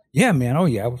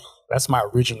that's my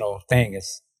original thing. I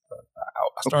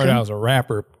started out as a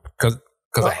rapper because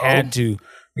I had to,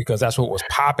 because that's what was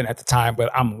popping at the time.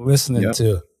 But I'm listening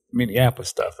to Minneapolis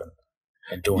stuff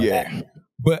and doing that.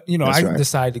 But I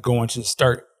decided to go into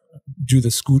do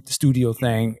the studio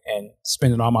thing and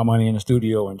spending all my money in the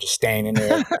studio and just staying in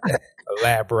there, a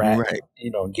lab rat,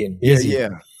 getting busy.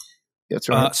 Yeah. That's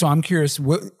right. So I'm curious,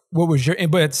 what was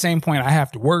but at the same point, I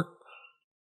have to work.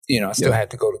 I still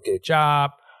had to go to get a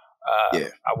job. I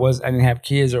didn't have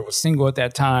kids or was single at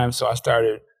that time. So I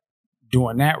started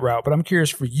doing that route. But I'm curious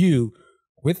for you,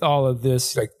 with all of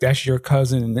this, like that's your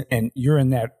cousin and you're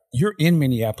in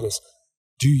Minneapolis.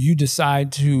 Do you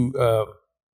decide to,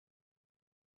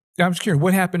 I'm just curious,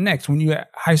 what happened next when you were at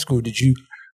high school? Did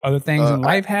other things in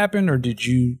life happen, or did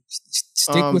you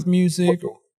stick with music?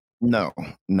 No.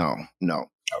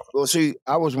 Well, see,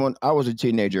 I was a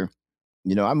teenager.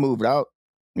 I moved out,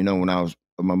 when I was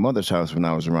at my mother's house when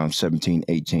I was around 17,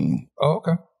 18. Oh,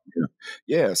 okay.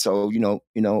 Yeah. So,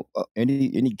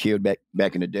 any kid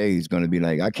back in the day is going to be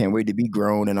like, I can't wait to be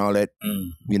grown and all that,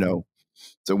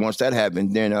 So once that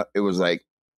happened, then it was like,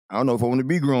 I don't know if I want to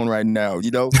be grown right now,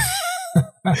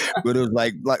 but it was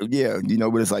like, but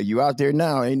it's like you out there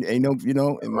now, ain't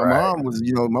no, and my mom was,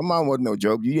 my mom wasn't no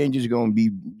joke. You ain't just gonna be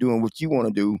doing what you want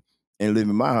to do and live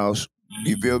in my house.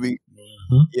 You feel me?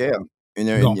 Mm-hmm. Yeah. And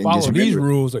you don't follow these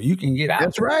rules, or you can get out.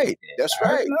 That's right. That's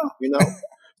right.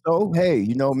 So hey,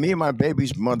 me and my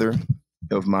baby's mother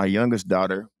of my youngest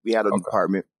daughter, we had an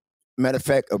apartment. Matter of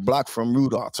fact, a block from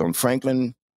Rudolph's on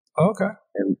Franklin. Okay.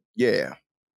 And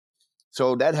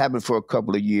so that happened for a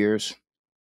couple of years.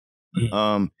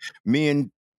 Mm-hmm. Me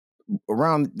and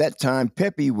around that time,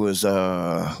 Pepe was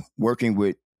working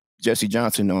with Jesse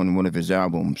Johnson on one of his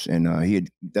albums, and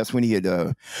that's when he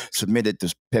had submitted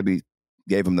this. Pepe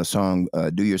gave him the song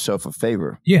 "Do Yourself a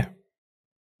Favor." Yeah.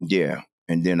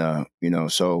 And then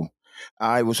so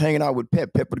I was hanging out with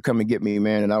Pep. Pep would come and get me,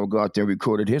 man, and I would go out there and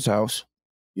record at his house.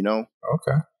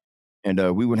 Okay.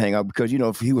 And we would hang out because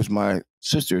he was my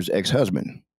sister's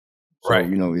ex-husband. So, right.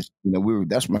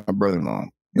 That's my brother-in-law.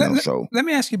 Let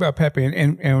me ask you about Pepe,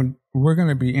 and we're going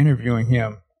to be interviewing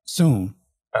him soon.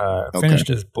 Finish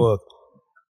this book.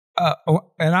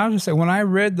 And I'll just say, when I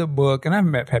read the book, and I've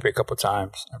met Pepe a couple of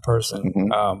times in person,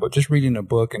 but just reading the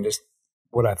book and just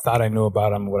what I thought I knew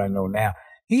about him, what I know now,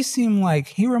 he seemed like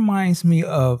he reminds me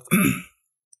of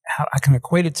how I can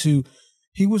equate it to.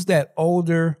 He was that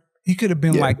older. He could have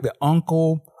been Yeah. like the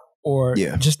uncle or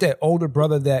Yeah. just that older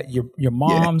brother that your Yeah.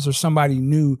 mom's or somebody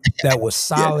knew that was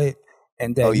Yeah. solid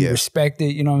and that Oh, you yeah.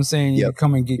 respected. You know what I'm saying? You Yep. could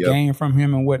come and get Yep. game from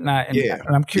him and whatnot. And, Yeah.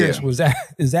 and I'm curious, Yeah.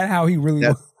 is that how he really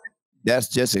That's was? that's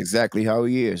just exactly how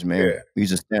he is, man. Yeah.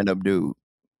 He's a stand-up dude.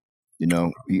 You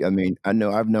know, I mean,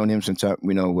 I've known him since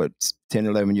what, 10,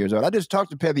 11 years old. I just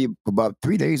talked to Peppy about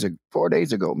 4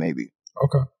 days ago, maybe.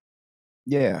 Okay.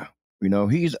 Yeah. You know,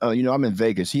 he's I'm in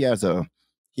Vegas. He has a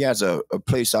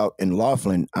place out in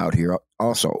Laughlin out here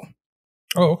also.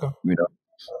 Oh, okay. You know.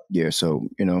 Yeah, so,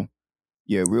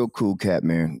 yeah, real cool cat,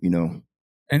 man,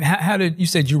 And how did you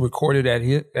said you recorded at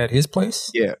his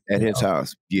place? Yeah, at his Okay.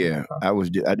 house. Yeah. I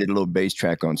did a little bass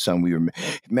track on some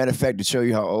matter of fact, to show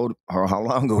you how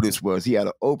long ago this was, he had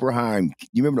an Oberheim.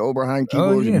 You remember the Oberheim Oh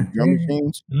keyboards yeah. and drum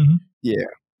machines? Mm-hmm. Yeah.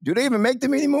 Do they even make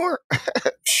them anymore?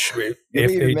 If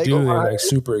they make do, they're Oberheim? like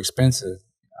super expensive.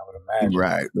 I would imagine.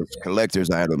 Right. Those collector's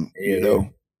item, Yeah.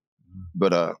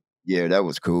 But yeah, that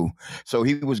was cool. So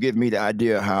he was giving me the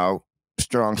idea how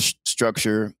strong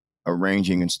structure,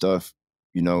 arranging and stuff,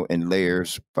 and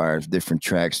layers, fires different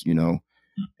tracks,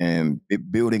 and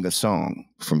building a song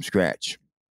from scratch.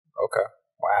 Okay.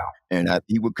 Wow. And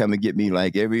he would come and get me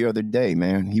like every other day,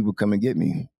 man. He would come and get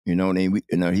me,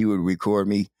 and he would record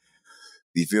me.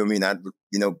 You feel me? And I'd,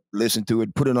 listen to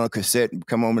it, put it on cassette, and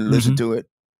come home and listen to it,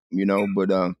 But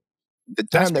the time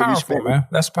That's that we powerful, spent, man.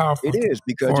 That's powerful. it is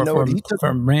because he took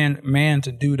for man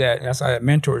to do that. That's like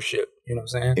mentorship. You know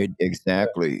what I'm saying?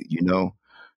 exactly,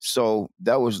 So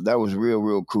that was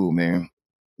real cool, man.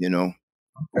 Okay,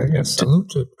 yeah, salute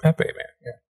to Pepe, man.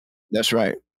 Yeah. That's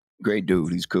right. Great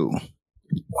dude. He's cool.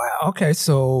 Wow. Okay,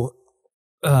 so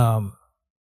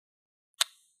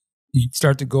you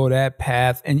start to go that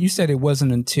path, and you said it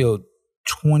wasn't until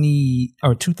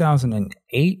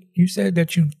 2008. You said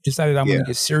that you decided I'm going to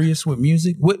get serious with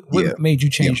music. What made you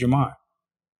change your mind?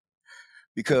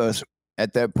 Because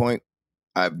at that point,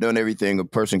 I've done everything a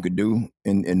person could do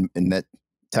in that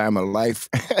time of life.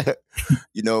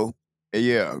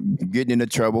 Yeah, getting into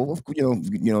trouble.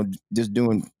 Just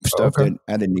doing stuff that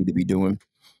I didn't need to be doing,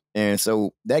 and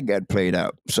so that got played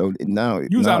out. So now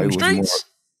you was out in the streets.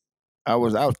 I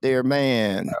was out there,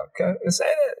 man. Okay, let's say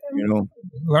that.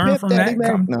 Learn Pimp from Daddy, that.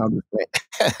 Man. No, I'm just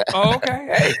saying. Oh, okay.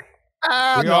 Hey,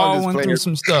 we all went through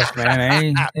some stuff,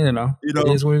 man. It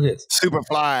is what it is.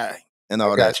 Superfly and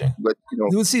all that. But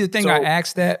you see, the thing I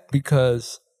asked that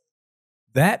because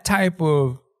that type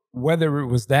of, whether it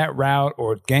was that route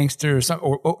or gangster or something,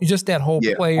 or just that whole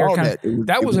player kind of,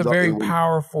 that was a very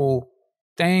powerful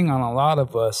thing on a lot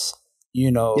of us.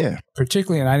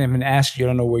 Particularly, and I didn't even ask you, I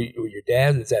don't know where your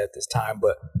dad is at this time,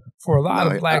 but for a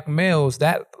lot of black males,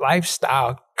 that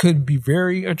lifestyle could be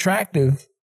very attractive.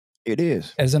 It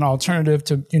is as an alternative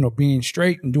to being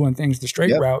straight and doing things the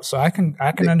straight route. So I can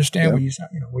understand where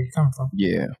where you're coming from.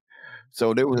 Yeah.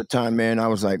 So there was a time, man, I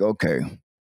was like, okay,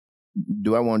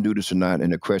 do I want to do this or not?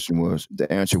 And the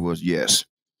answer was yes.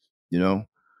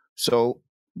 So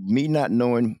me not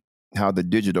knowing how the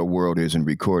digital world is in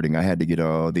recording, I had to get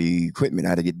all the equipment.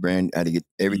 I had to get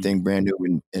everything brand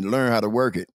new and learn how to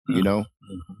work it.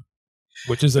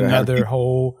 Which is another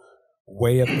whole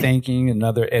way of thinking,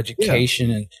 another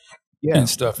education and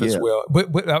stuff as well. But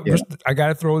I got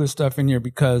to throw this stuff in here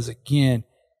because again,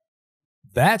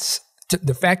 that's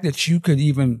the fact that you could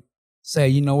even say,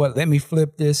 you know what, let me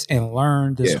flip this and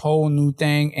learn this whole new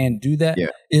thing and do that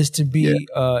is to be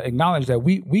acknowledged that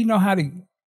we know how to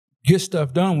get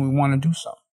stuff done when we want to do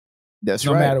something. That's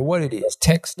no right. No matter what it is,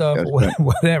 tech stuff, or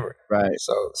whatever. Right.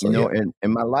 So and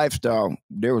my lifestyle,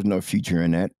 there was no future in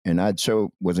that. And I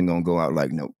wasn't going to go out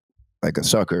like a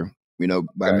sucker,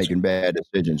 by making bad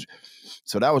decisions.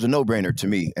 So that was a no-brainer to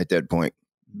me at that point.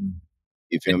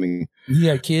 You feel me? You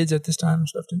had kids at this time and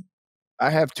stuff too? I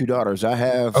have 2 daughters. I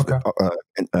have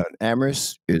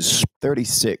Amaris is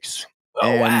 36. Oh,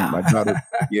 and wow. my daughter,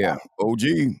 OG.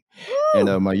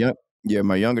 And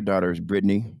my younger daughter is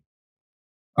Brittany.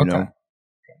 You know?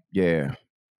 Yeah. Man.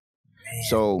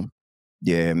 So,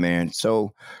 yeah, man.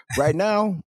 So right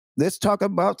now, let's talk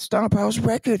about Stomp House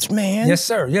Records, man. Yes,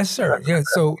 sir. Yes, sir. Yeah.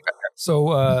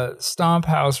 So Stomp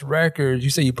House Records, you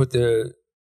say you put the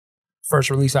first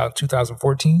release out in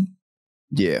 2014?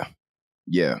 Yeah.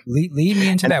 Yeah. Lead me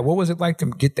into that. What was it like to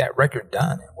get that record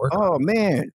done and work on it?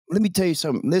 Man, let me tell you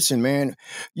something. Listen, man,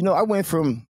 I went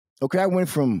from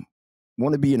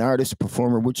want to be an artist, a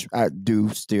performer, which I do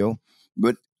still,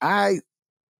 but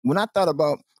when I thought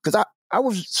about, because I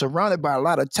was surrounded by a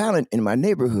lot of talent in my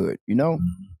neighborhood, and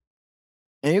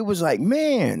it was like,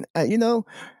 man,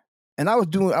 And I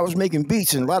was making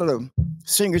beats, and a lot of the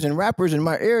singers and rappers in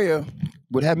my area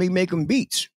would have me make them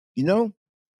beats, you know.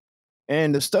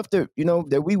 And the stuff that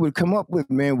that we would come up with,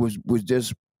 man, was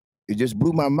just it just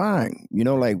blew my mind,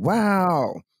 like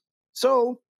wow.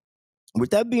 So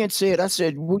with that being said, I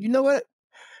said, well, you know what?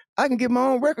 I can get my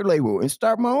own record label and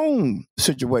start my own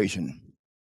situation,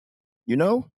 you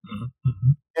know?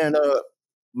 Mm-hmm. And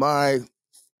my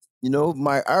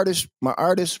my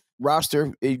artist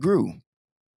roster, it grew,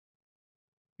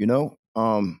 you know.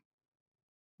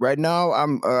 Right now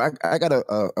I got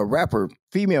a rapper,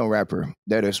 female rapper,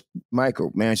 that is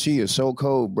Michael. Man, she is so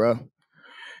cold, bro.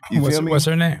 You feel me? What's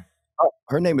her name?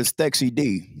 Her name is Thexy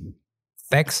D.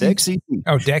 Thexy? Thexy D.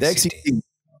 Oh, Dexy Thexy D. D.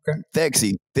 Okay.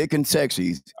 Thexy, thick and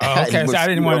sexy. Oh, okay. So I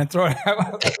didn't want to throw it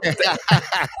out.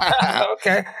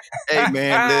 Okay. Hey,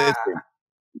 man, listen.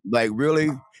 Like, really,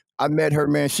 I met her,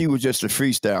 man. She was just a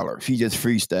freestyler. She just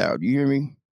freestyled. You hear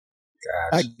me?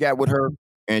 Gosh. I got with her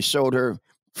and showed her.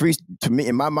 To me,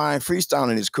 in my mind,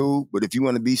 freestyling is cool, but if you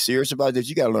want to be serious about this,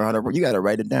 you got to learn how to. You got to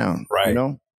write it down. Right. You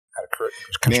know, how to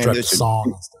construct a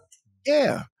song and stuff.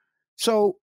 Yeah.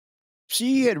 So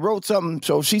she had wrote something.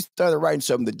 So she started writing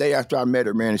something the day after I met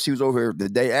her, man. And she was over here the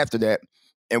day after that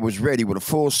and was ready with a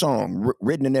full song,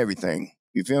 written and everything.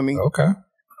 You feel me? Okay.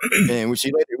 And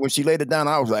when she laid it down,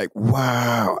 I was like,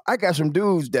 wow, I got some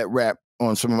dudes that rap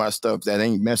on some of my stuff that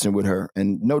ain't messing with her.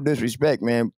 And no disrespect,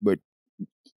 man, but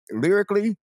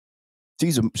lyrically,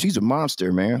 she's a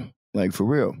monster, man. Like, for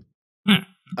real.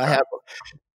 I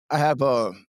have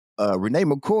Renee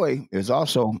McCoy is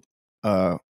also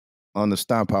on the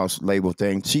Stomp House label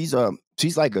thing. She's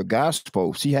like a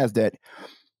gospel. She has that.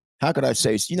 How could I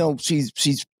say?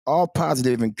 She's all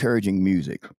positive, encouraging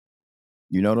music.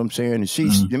 You know what I'm saying? And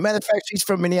she's, as a matter of fact, she's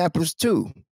from Minneapolis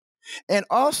too. And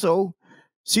also,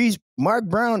 she's Mark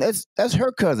Brown. That's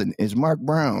her cousin. Is Mark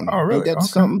Brown? Oh, really? Ain't that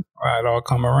something? All right, all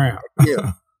come around.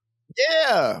 Yeah,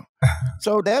 yeah.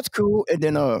 So that's cool. And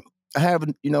then I have, I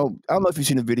don't know if you've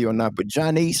seen the video or not, but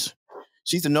Janice,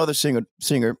 she's another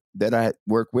singer that I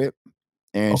work with.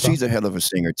 And she's a hell of a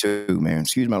singer too, man.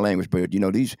 Excuse my language, but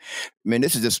this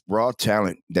is just raw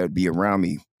talent that would be around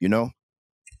me,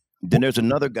 Then there's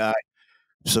another guy,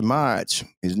 Samaj.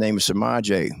 His name is Samaj.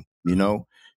 He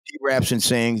raps and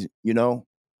sings,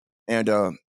 and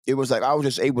it was like I was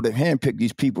just able to handpick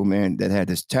these people, man, that had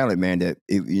this talent, man. That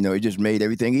it just made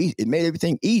everything easy. It made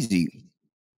everything easy.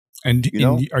 And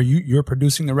are you're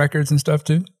producing the records and stuff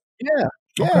too? Yeah,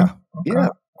 yeah, yeah.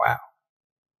 Wow.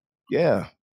 Yeah.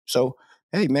 So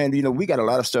hey, man, we got a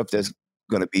lot of stuff that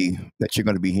you're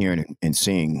gonna be hearing and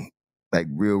seeing like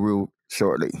real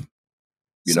shortly.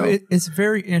 It's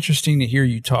very interesting to hear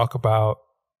you talk about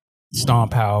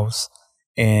Stomp House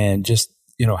and just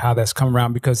how that's come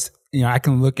around, because I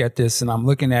can look at this and I'm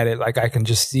looking at it like I can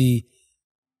just see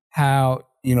how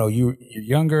you're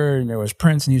younger and there was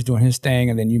Prince and he was doing his thing,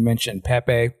 and then you mentioned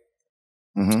Pepe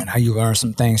and how you learned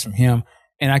some things from him,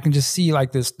 and I can just see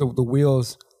like this the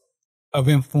wheels of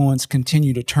influence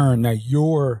continue to turn. Now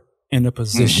you're in a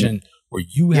position where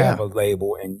you have a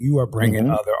label and you are bringing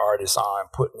other artists on,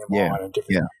 putting them on, and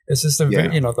different. It's just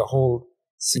the whole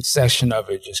succession of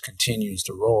it just continues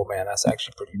to roll, man. That's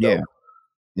actually pretty dope.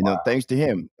 Thanks to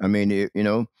him. I mean,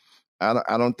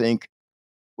 I don't think.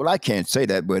 Well, I can't say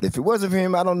that, but if it wasn't for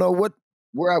him, I don't know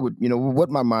where I would, what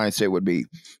my mindset would be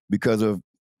because of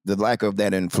the lack of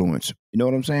that influence. You know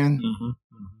what I'm saying?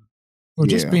 Well,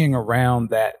 just being around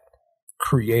that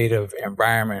creative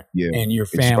environment and your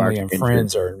family and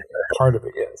friends are part of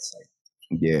it.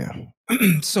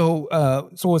 So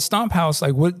with Stomp House,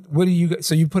 like what do you,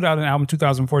 so you put out an album in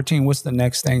 2014. What's the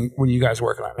next thing? What are you guys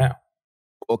working on now?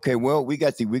 Okay, well, we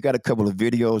got a couple of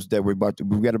videos that we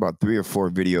got about 3 or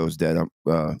 4 videos that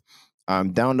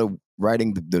I'm down to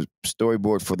writing the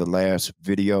storyboard for the last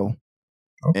video.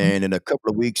 And in a couple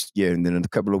of weeks, we're going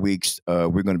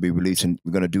to be releasing,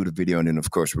 we're going to do the video, and then of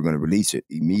course we're going to release it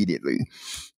immediately.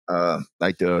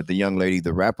 Like the young lady,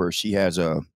 the rapper, she has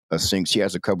she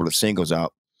has a couple of singles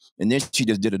out, and then she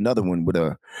just did another one with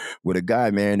a guy,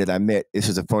 man, that I met. This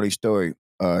is a funny story.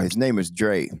 His name is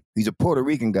Dre. He's a Puerto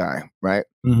Rican guy, right?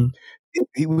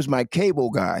 He was my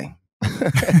cable guy.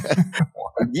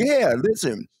 Yeah,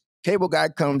 listen. Cable guy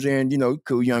comes in,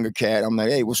 cool younger cat. I'm like,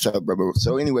 hey, what's up, brother?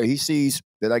 So anyway, he sees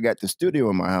that I got the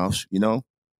studio in my house, and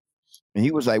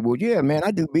he was like, well, yeah, man, I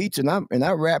do beats and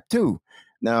I rap too.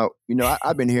 Now,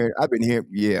 I've been hearing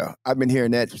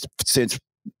that since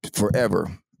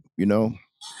forever,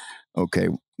 Okay,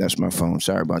 that's my phone.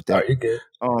 Sorry about that. Oh, you're good.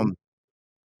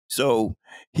 So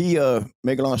he,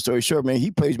 make a long story short, man,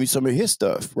 he plays me some of his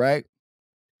stuff, right?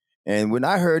 And when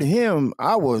I heard him,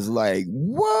 I was like,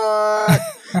 "What?"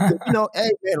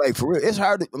 Hey man, like for real, it's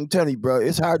hard. I'm telling you, bro,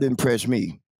 it's hard to impress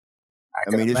me. I I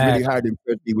can mean, it's really hard imagine. to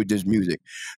impress me with this music.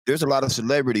 There's a lot of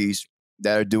celebrities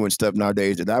that are doing stuff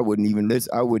nowadays that I wouldn't even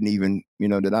listen. I wouldn't even,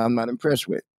 that I'm not impressed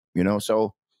with.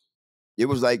 So it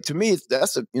was like to me,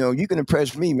 that's you can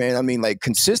impress me, man. I mean, like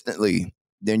consistently,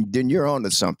 then you're on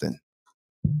to something.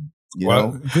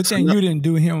 Well, good So thing you didn't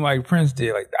do him like Prince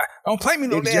did. Like, don't play me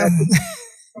no damn, exactly,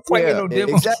 don't play me yeah, no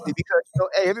demo. exactly. Because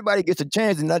hey, everybody gets a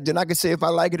chance, and then I can say if I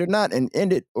like it or not, and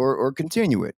end it or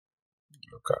continue it.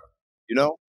 Okay. You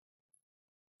know.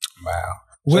 Wow.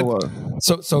 What?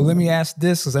 So So let me ask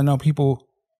this, because I know people,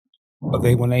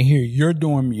 when they hear you're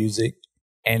doing music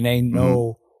and they mhm.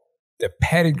 know the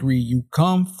pedigree you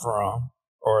come from,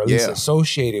 or at least Yeah,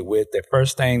 associated with, the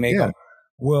first thing they yeah, go,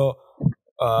 well,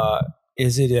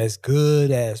 is it as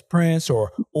good as Prince,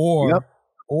 or yep, or yep.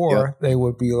 or they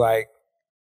would be like,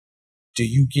 do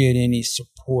you get any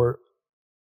support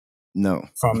No,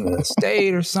 from the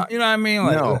state or something? You know what I mean?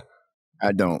 Like, no,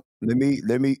 I don't. Let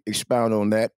me expound on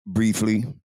that briefly.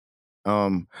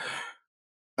 Um,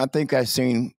 I think I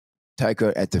seen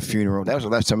Tyka at the funeral. That was the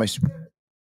last time I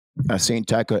seen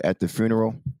Tyka at the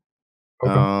funeral.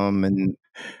 okay.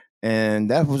 And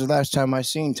that was the last time I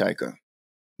seen Tyka.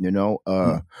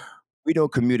 We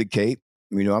don't communicate.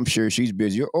 I'm sure she's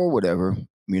busy or whatever.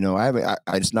 I haven't.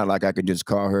 It's not like I could just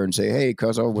call her and say, "Hey,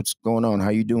 cuz, what's going on? How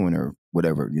you doing?" or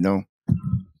whatever.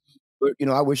 But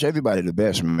I wish everybody the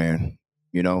best, man.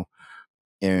 You know,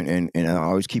 and I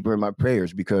always keep her in my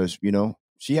prayers because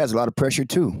she has a lot of pressure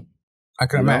too. I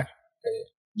can You know, imagine.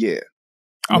 yeah.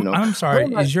 You know, I'm her sorry.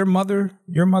 and my Is your mother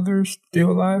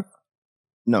still alive?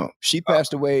 no, she Oh,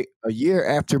 passed away a year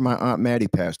after my aunt Maddie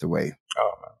passed away.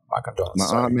 oh man, my My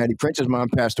condolences. aunt Sorry. Maddie, Prince's mom,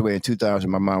 passed away in 2000.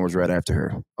 My mom was right after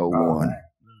her, Oh 01. man.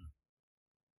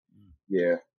 Mm.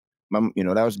 Yeah.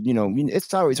 That was,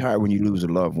 it's always hard when you lose a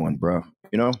loved one, bro.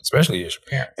 Especially as your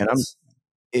parents. And I'm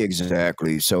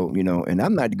exactly so, and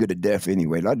I'm not good at death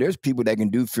anyway. Like, there's people that can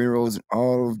do funerals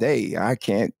all day. I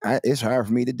can't. It's hard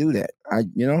for me to do that.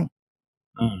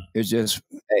 Mm. It's just,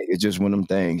 hey, it's just one of them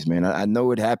things, man. I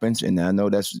know it happens, and I know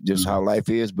that's just how Mm. life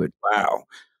is. But wow,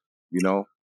 you know,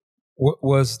 What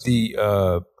was the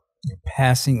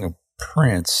passing of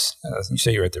Prince? You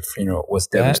say you're at the funeral. Was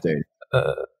that devastating,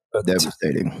 uh, a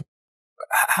devastating.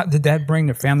 how did that bring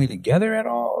the family together at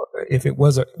all? If it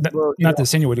was Well, not to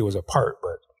insinuate it was apart,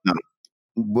 but no.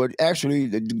 But actually,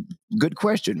 good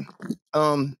question.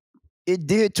 Um, it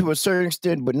did to a certain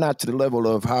extent, but not to the level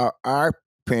of how our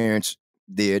parents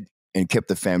did and kept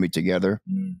the family together.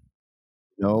 mm.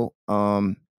 You know,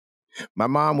 my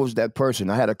mom was that person.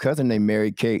 I had a cousin named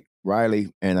Mary Kate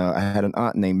Riley, and I had an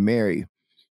aunt named Mary.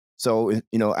 So I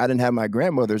didn't have my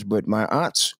grandmothers, but my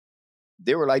aunts,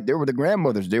 they were the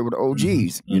grandmothers. They were the Mm-hmm.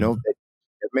 OGs. Mm-hmm.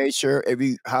 They made sure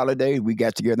every holiday we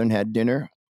got together and had dinner.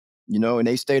 And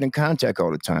they stayed in contact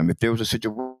all the time. If there was a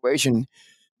situation,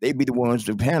 they'd be the ones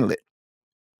to handle it.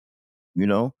 You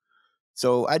know,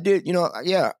 so I did.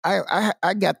 Yeah,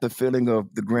 I got the feeling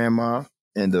of the grandma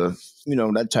and the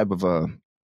that type of uh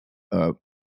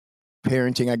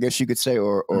parenting, I guess you could say,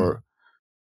 Mm. or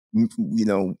mm, you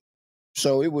know.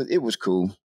 So it was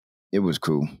cool. It was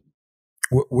cool.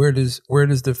 Where does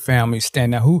the family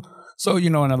stand now? Who? So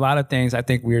in a lot of things, I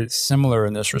think we're similar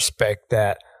in this respect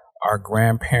that our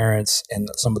grandparents and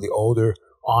some of the older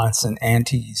aunts and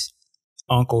aunties,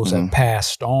 uncles have Hmm.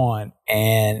 passed on,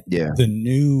 and Yeah, the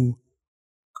new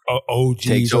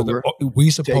takes OGs over. we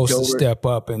Takes supposed to over. step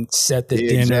up and set the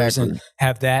dinners and Exactly.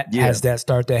 have that. Yeah. Has that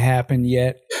start to happen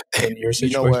yet in your You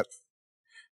know situation? what?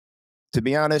 To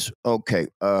be honest, okay.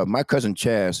 My cousin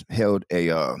Chaz held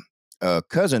a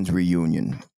cousins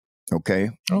reunion. Okay,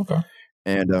 Okay.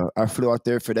 and I flew out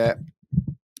there for that.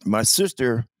 My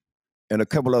sister and a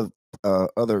couple of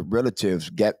other relatives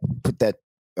got put that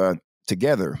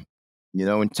together.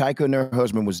 And Tyka and her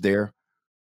husband was there.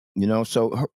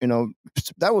 So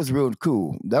that was real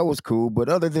cool. That was cool. But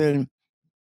other than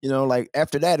like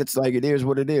after that, it's like it is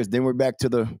what it is. Then we're back to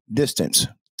the distance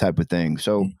type of thing.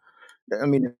 So Mm. I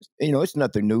mean, it's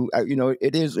nothing new.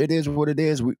 It is what it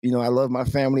is. I love my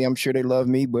family. I'm sure they love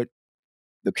me, but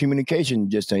the communication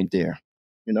just ain't there.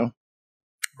 You know, and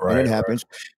Right. it Right. happens.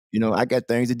 I got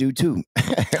things to do too.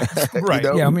 you Right.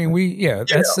 know, Yeah. I mean, yeah,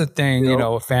 that's the thing, you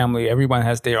know, family, everyone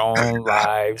has their own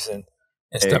lives and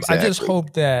stuff. I just exactly.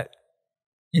 hope that,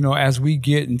 as we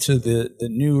get into the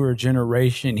newer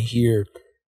generation here,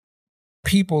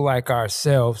 people like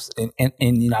ourselves and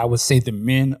I would say the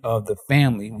men of the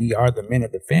family, we are the men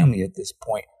of the family at this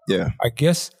point. Yeah, I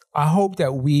guess I hope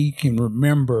that we can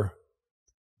remember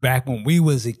back when we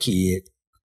was a kid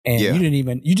and Yeah.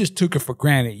 you just took it for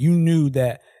granted. You knew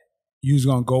that you was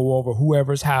gonna go over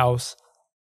whoever's house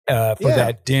for Yeah.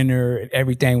 that dinner, and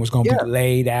everything was gonna be Yeah.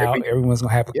 laid out. Everyone's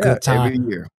gonna have a good Every time.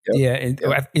 year. Yep. Yeah, and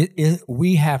Yep.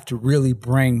 we have to really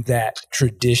bring that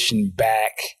tradition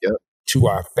back Yep. to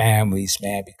our families,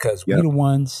 man, because Yep.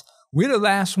 we're the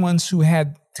last ones who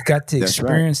got to That's right.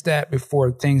 experience that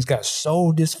before things got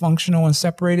so dysfunctional and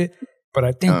separated. But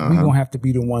I think we're gonna have to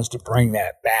be the ones to bring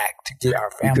that back to get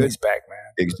our families back, man.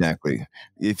 Exactly.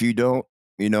 If you don't,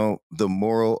 the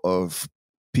moral of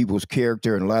people's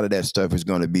character and a lot of that stuff is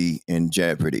going to be in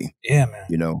jeopardy. Yeah,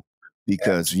 man.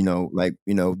 Because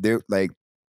they're like,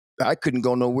 I couldn't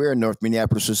go nowhere in North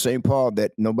Minneapolis or St. Paul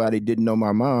that nobody didn't know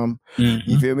my mom.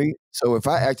 You feel me? So if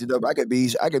I acted up, I could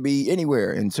be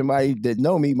anywhere, and somebody that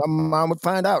know me, my mom would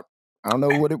find out. I don't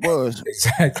know what it was.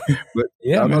 Exactly. But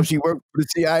yeah, I don't man. know if she worked for the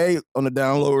CIA on the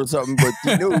down low or something, but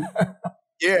she knew.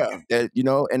 Yeah, that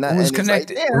and it was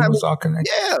connected. It's like, it was all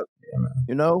connected. yeah,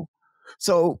 man.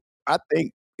 So I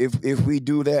think if we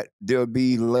do that, there'll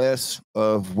be less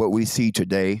of what we see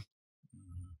today.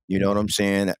 You know what I'm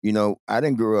saying? I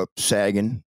didn't grow up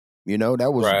sagging.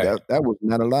 That was Right. that was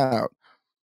not allowed.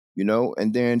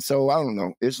 And then so I don't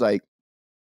know. It's like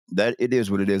that. It is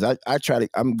what it is. I try to.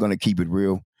 I'm gonna keep it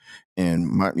real. And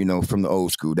from the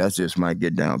old school, that's just my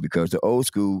get down, because the old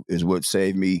school is what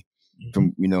saved me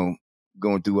from,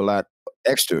 going through a lot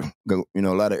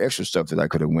of extra stuff that I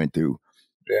could have went through.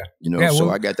 Yeah. So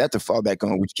I got that to fall back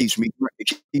on, which keeps me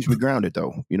grounded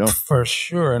though, For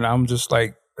sure. And I'm just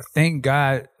like, thank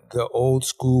God the old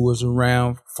school was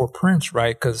around for Prince,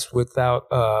 right? Because without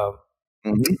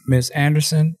Miss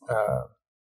Anderson,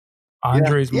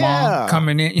 Andre's mom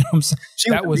coming in, you know what I'm saying?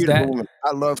 That was that. Woman.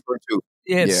 I love her too.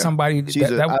 Yeah, somebody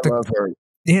I love her.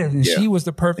 Yeah, and she was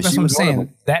the perfect. That's what I'm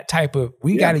saying. That type of,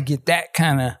 we got to get that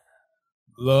kind of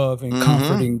love and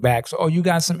comforting back. So, you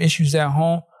got some issues at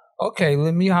home? Okay,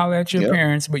 let me holler at your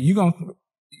parents, but you're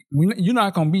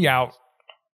not gonna be out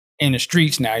in the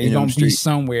streets now. You're gonna be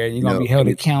somewhere. You're gonna be held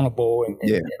accountable and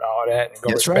all that, and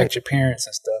go respect your parents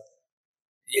and stuff.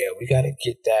 Yeah, we got to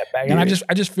get that back. And I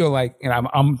just feel like,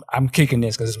 I'm kicking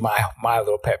this because it's my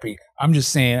little pet peeve. I'm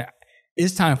just saying,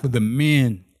 it's time for the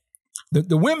men,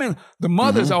 the women, the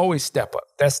mothers always step up.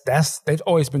 They've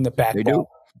always been the backbone. They do.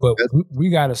 But we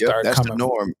got to start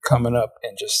coming up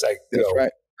and just like, that's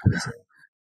right.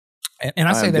 And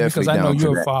I say that because I know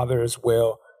you're a father as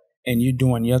well, and you're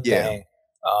doing your thing.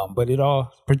 But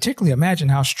particularly imagine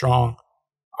how strong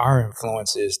our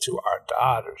influence is to our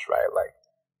daughters, right? Like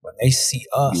when they see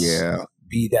us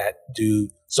be that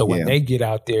dude. So when they get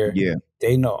out there,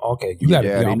 they know, okay, you got to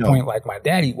be on point like my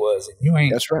daddy was. And you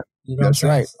ain't. That's right. You know That's what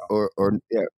I'm right. saying? Or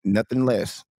nothing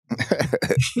less.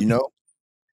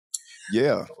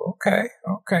 Yeah. Okay.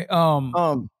 Go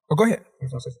ahead.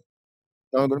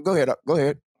 No, go ahead. Go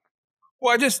ahead.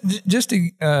 Well, just to,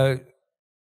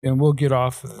 and we'll get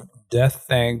off the death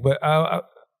thing, but I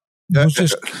was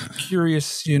just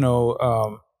curious,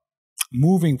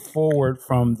 moving forward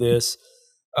from this,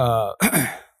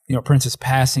 Prince's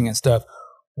passing and stuff.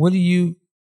 What do you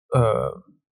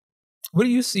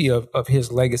see of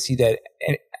his legacy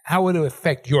and how would it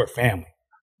affect your family?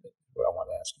 What I want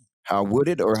to ask you. How would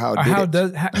it, or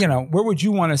where would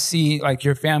you want to see like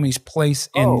your family's place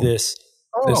in this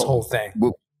whole thing?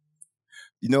 Well,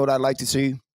 you know what I'd like to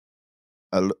see?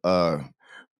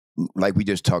 Like we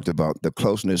just talked about, the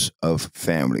closeness of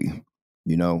family,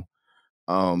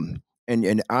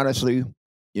 and honestly,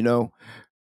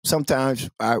 sometimes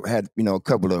I had, a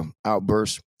couple of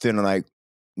outbursts feeling like,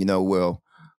 well,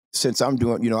 since I'm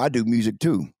doing, I do music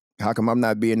too. How come I'm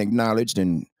not being acknowledged?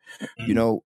 And,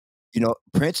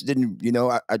 Prince didn't,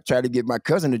 I tried to get my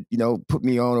cousin to, put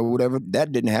me on or whatever.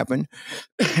 That didn't happen.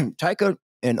 Tyka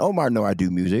and Omar know I do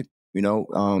music,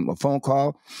 a phone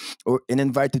call or an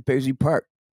invite to Paisley Park.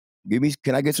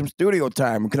 Can I get some studio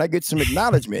time? Can I get some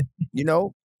acknowledgement?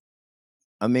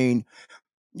 I mean,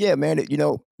 yeah, man, but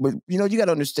you got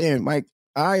to understand, Mike,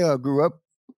 I grew up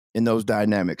in those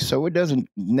dynamics. So it doesn't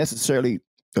necessarily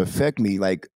affect me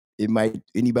like it might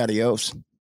anybody else,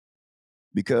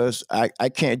 because I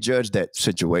can't judge that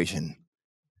situation.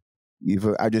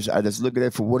 I just look at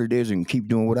it for what it is and keep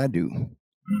doing what I do.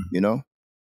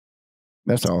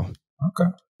 That's all. Okay.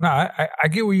 No, I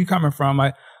get where you're coming from.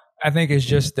 I think it's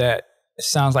just that it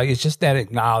sounds like it's just that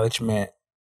acknowledgement.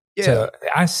 Yeah.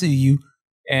 I see you,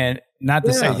 and not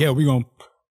to say,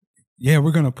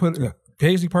 we're gonna put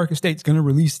Paisley Park Estate's gonna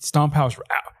release Stomp House,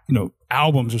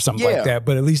 albums or something like that.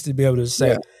 But at least to be able to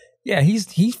say,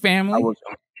 he's family.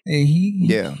 You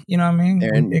know what I mean?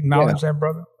 And acknowledge that,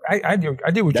 brother. I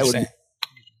did what you're saying.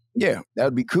 Yeah, that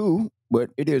would be cool. but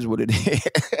it is what it is.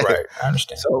 Right. I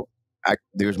understand. So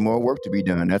there's more work to be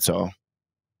done. That's all.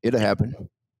 It'll happen.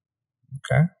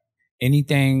 Okay.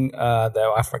 Anything that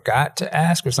I forgot to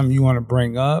ask or something you want to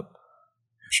bring up?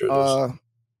 I'm sure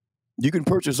you can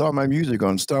purchase all my music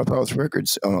on Star House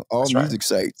Records, all music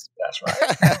sites. That's right.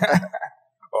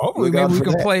 Well, hopefully, maybe we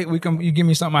can play. You give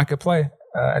me something I could play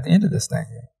at the end of this thing.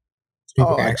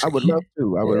 Oh, I would love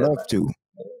to. I would love to.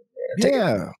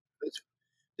 Yeah.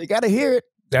 They got to hear it.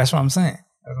 That's what I'm saying.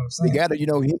 They got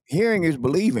to, hearing is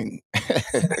believing.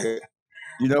 Okay.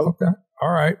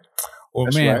 All right. Well,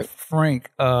 that's man, right. Frank,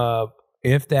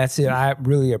 if that's it, I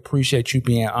really appreciate you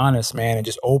being honest, man, and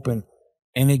just open.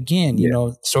 And again,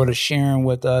 sort of sharing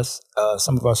with us,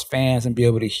 some of us fans, and be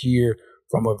able to hear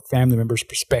from a family member's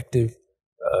perspective,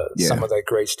 some of that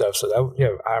great stuff. So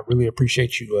I really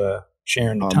appreciate you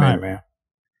sharing the time, man.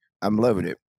 I'm loving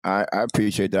it. I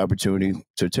appreciate the opportunity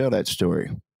to tell that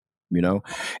story, and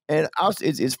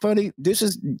it's funny.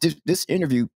 This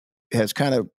interview has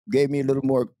kind of gave me a little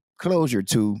more closure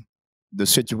to the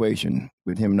situation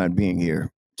with him not being here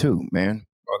too, man.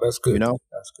 Oh, that's good.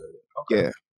 That's good.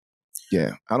 Okay.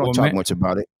 Yeah. I don't talk much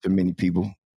about it to many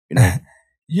people, you're not,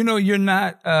 you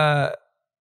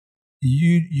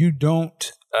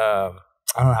don't, I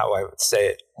don't know how I would say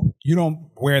it. You don't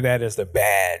wear that as the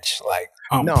badge, like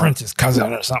I'm Prince's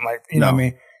cousin or something like, what I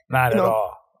mean? Not at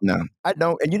all. No, I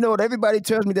don't. And you know what? Everybody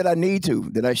tells me that I need to,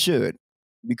 that I should,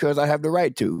 because I have the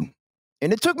right to.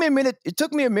 And it took me a minute. It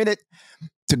took me a minute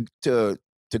to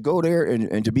go there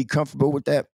and to be comfortable with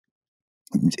that,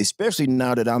 especially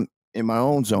now that I'm in my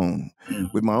own zone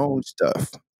with my own stuff,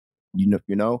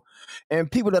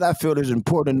 and people that I feel is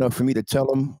important enough for me to tell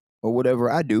them or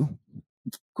whatever I do.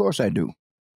 Of course I do,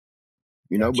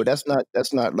 but that's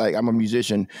not like I'm a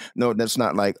musician. No, that's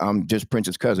not like I'm just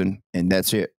Prince's cousin and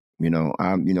that's it.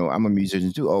 I'm a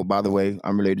musician too. Oh, by the way,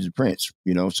 I'm related to Prince,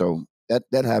 so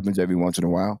that happens every once in a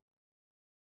while.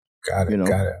 Got it.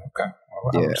 Got it. Okay.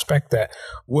 Well, I respect that.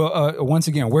 Well, once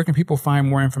again, where can people find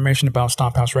more information about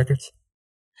Stomp House Records?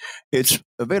 It's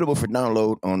available for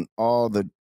download on all the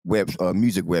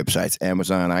music websites,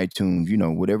 Amazon,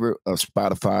 iTunes, whatever,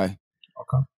 Spotify.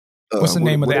 Okay. What's the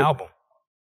name of the album?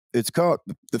 It's called,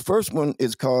 the first one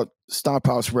is called Stomp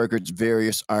House Records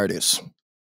Various Artists.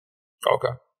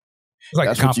 Okay. It's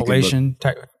like a compilation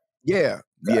type. Yeah.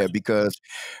 Gotcha. Yeah, because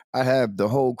I have the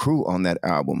whole crew on that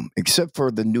album, except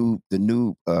for the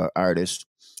new artist,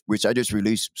 which I just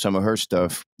released some of her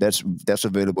stuff. That's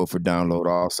available for download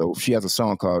also. She has a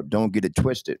song called "Don't Get It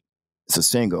Twisted." It's a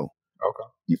single. Okay,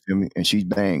 you feel me? And she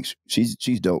bangs. She's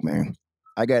dope, man.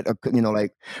 I got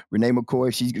like Renee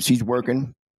McCoy. She's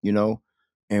working,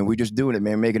 and we're just doing it,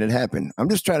 man, making it happen. I'm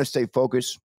just trying to stay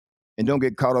focused and don't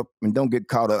get caught up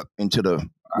into the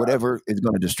whatever is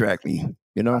going to distract me.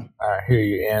 I hear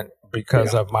you, and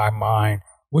because of my mind,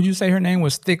 would you say her name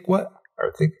was Thick what?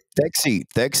 Or Thick? Thick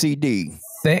CD.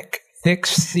 Thick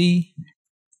C.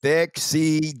 Thick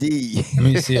CD. Let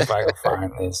me see if I can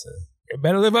find this. It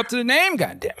better live up to the name,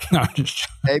 goddamn. No,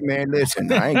 hey man,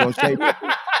 listen, I ain't gonna say nothing.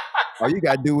 All you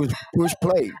gotta do is push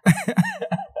play.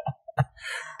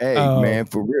 Hey man,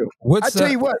 for real. I tell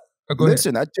you what.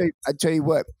 Listen, I tell you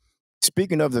what.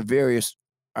 Speaking of the various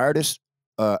artists.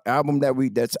 Album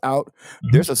that's out.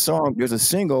 There's a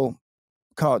single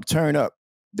called "Turn Up"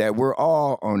 that we're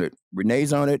all on it.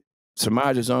 Renee's on it,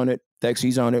 Samaj is on it,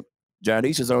 Thexy's on it,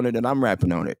 Janice is on it, and I'm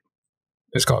rapping on it.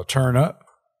 It's called "Turn Up."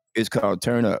 It's called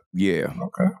 "Turn Up." Yeah.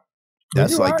 Okay.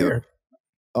 That's like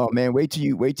oh man, wait till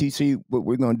you see what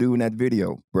we're gonna do in that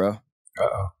video, bro.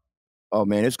 Oh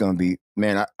man, it's gonna be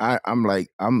I'm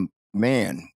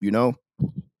man.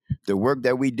 The work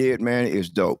that we did, man,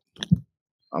 is dope.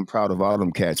 I'm proud of all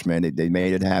them cats, man. They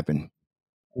made it happen.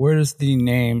 Where does the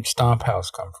name Stomp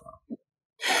House come from?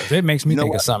 It makes me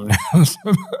think of something else.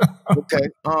 Okay.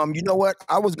 You know what?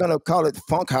 I was gonna call it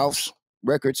Funk House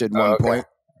Records at one point.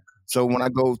 So when I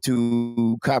go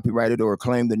to copyright it or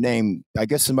claim the name, I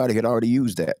guess somebody had already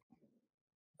used that.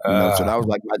 So that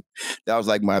was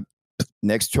like my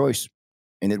next choice,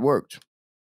 and it worked.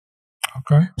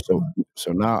 Okay.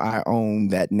 So now I own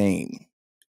that name.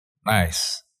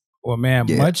 Nice. Well, man,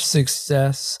 much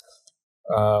success.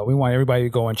 We want everybody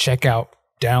to go and check out,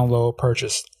 download,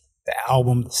 purchase the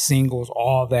album, the singles,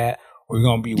 all that. We're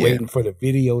going to be waiting for the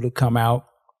video to come out.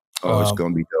 Oh, it's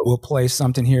going to be dope. We'll play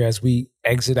something here as we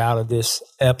exit out of this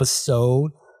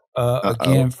episode.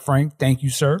 Again, Frank, thank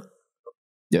you, sir.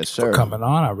 Yes, sir. For coming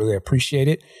on. I really appreciate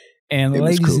it. And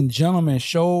ladies and gentlemen,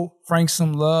 show Frank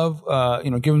some love.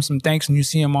 Give him some thanks, and you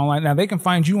see him online. Now, they can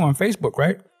find you on Facebook,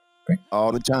 right?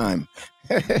 All the time.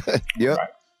 Yep. Right.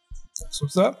 That's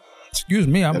what's up. Excuse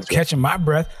me, I'm catching my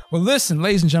breath. Well, listen,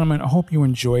 ladies and gentlemen, I hope you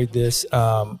enjoyed this.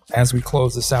 As we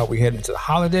close this out, we head into the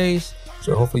holidays.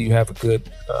 So hopefully you have a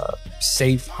good,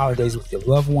 safe holidays with your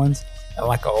loved ones. And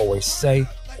like I always say,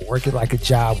 work it like a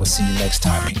job. We'll see you next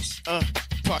time. Peace.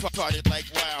 Party like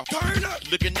wow. Turn up.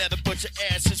 Looking at a bunch of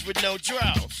asses with no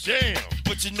draws. Damn.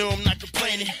 But you know I'm not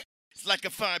complaining. It's like a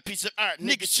fine piece of art.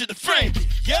 Niggas should have framed it.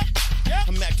 Yep.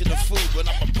 I'm acting a fool, but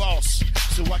I'm a boss.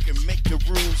 So I can make the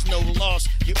rules, no loss.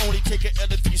 You only take an L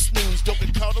if you snooze. Don't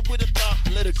get caught up with a thought.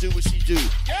 Let her do what she do.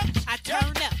 I turn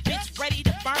up, bitch ready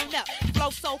to burn up. Flow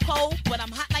so cold, but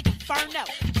I'm hot like inferno.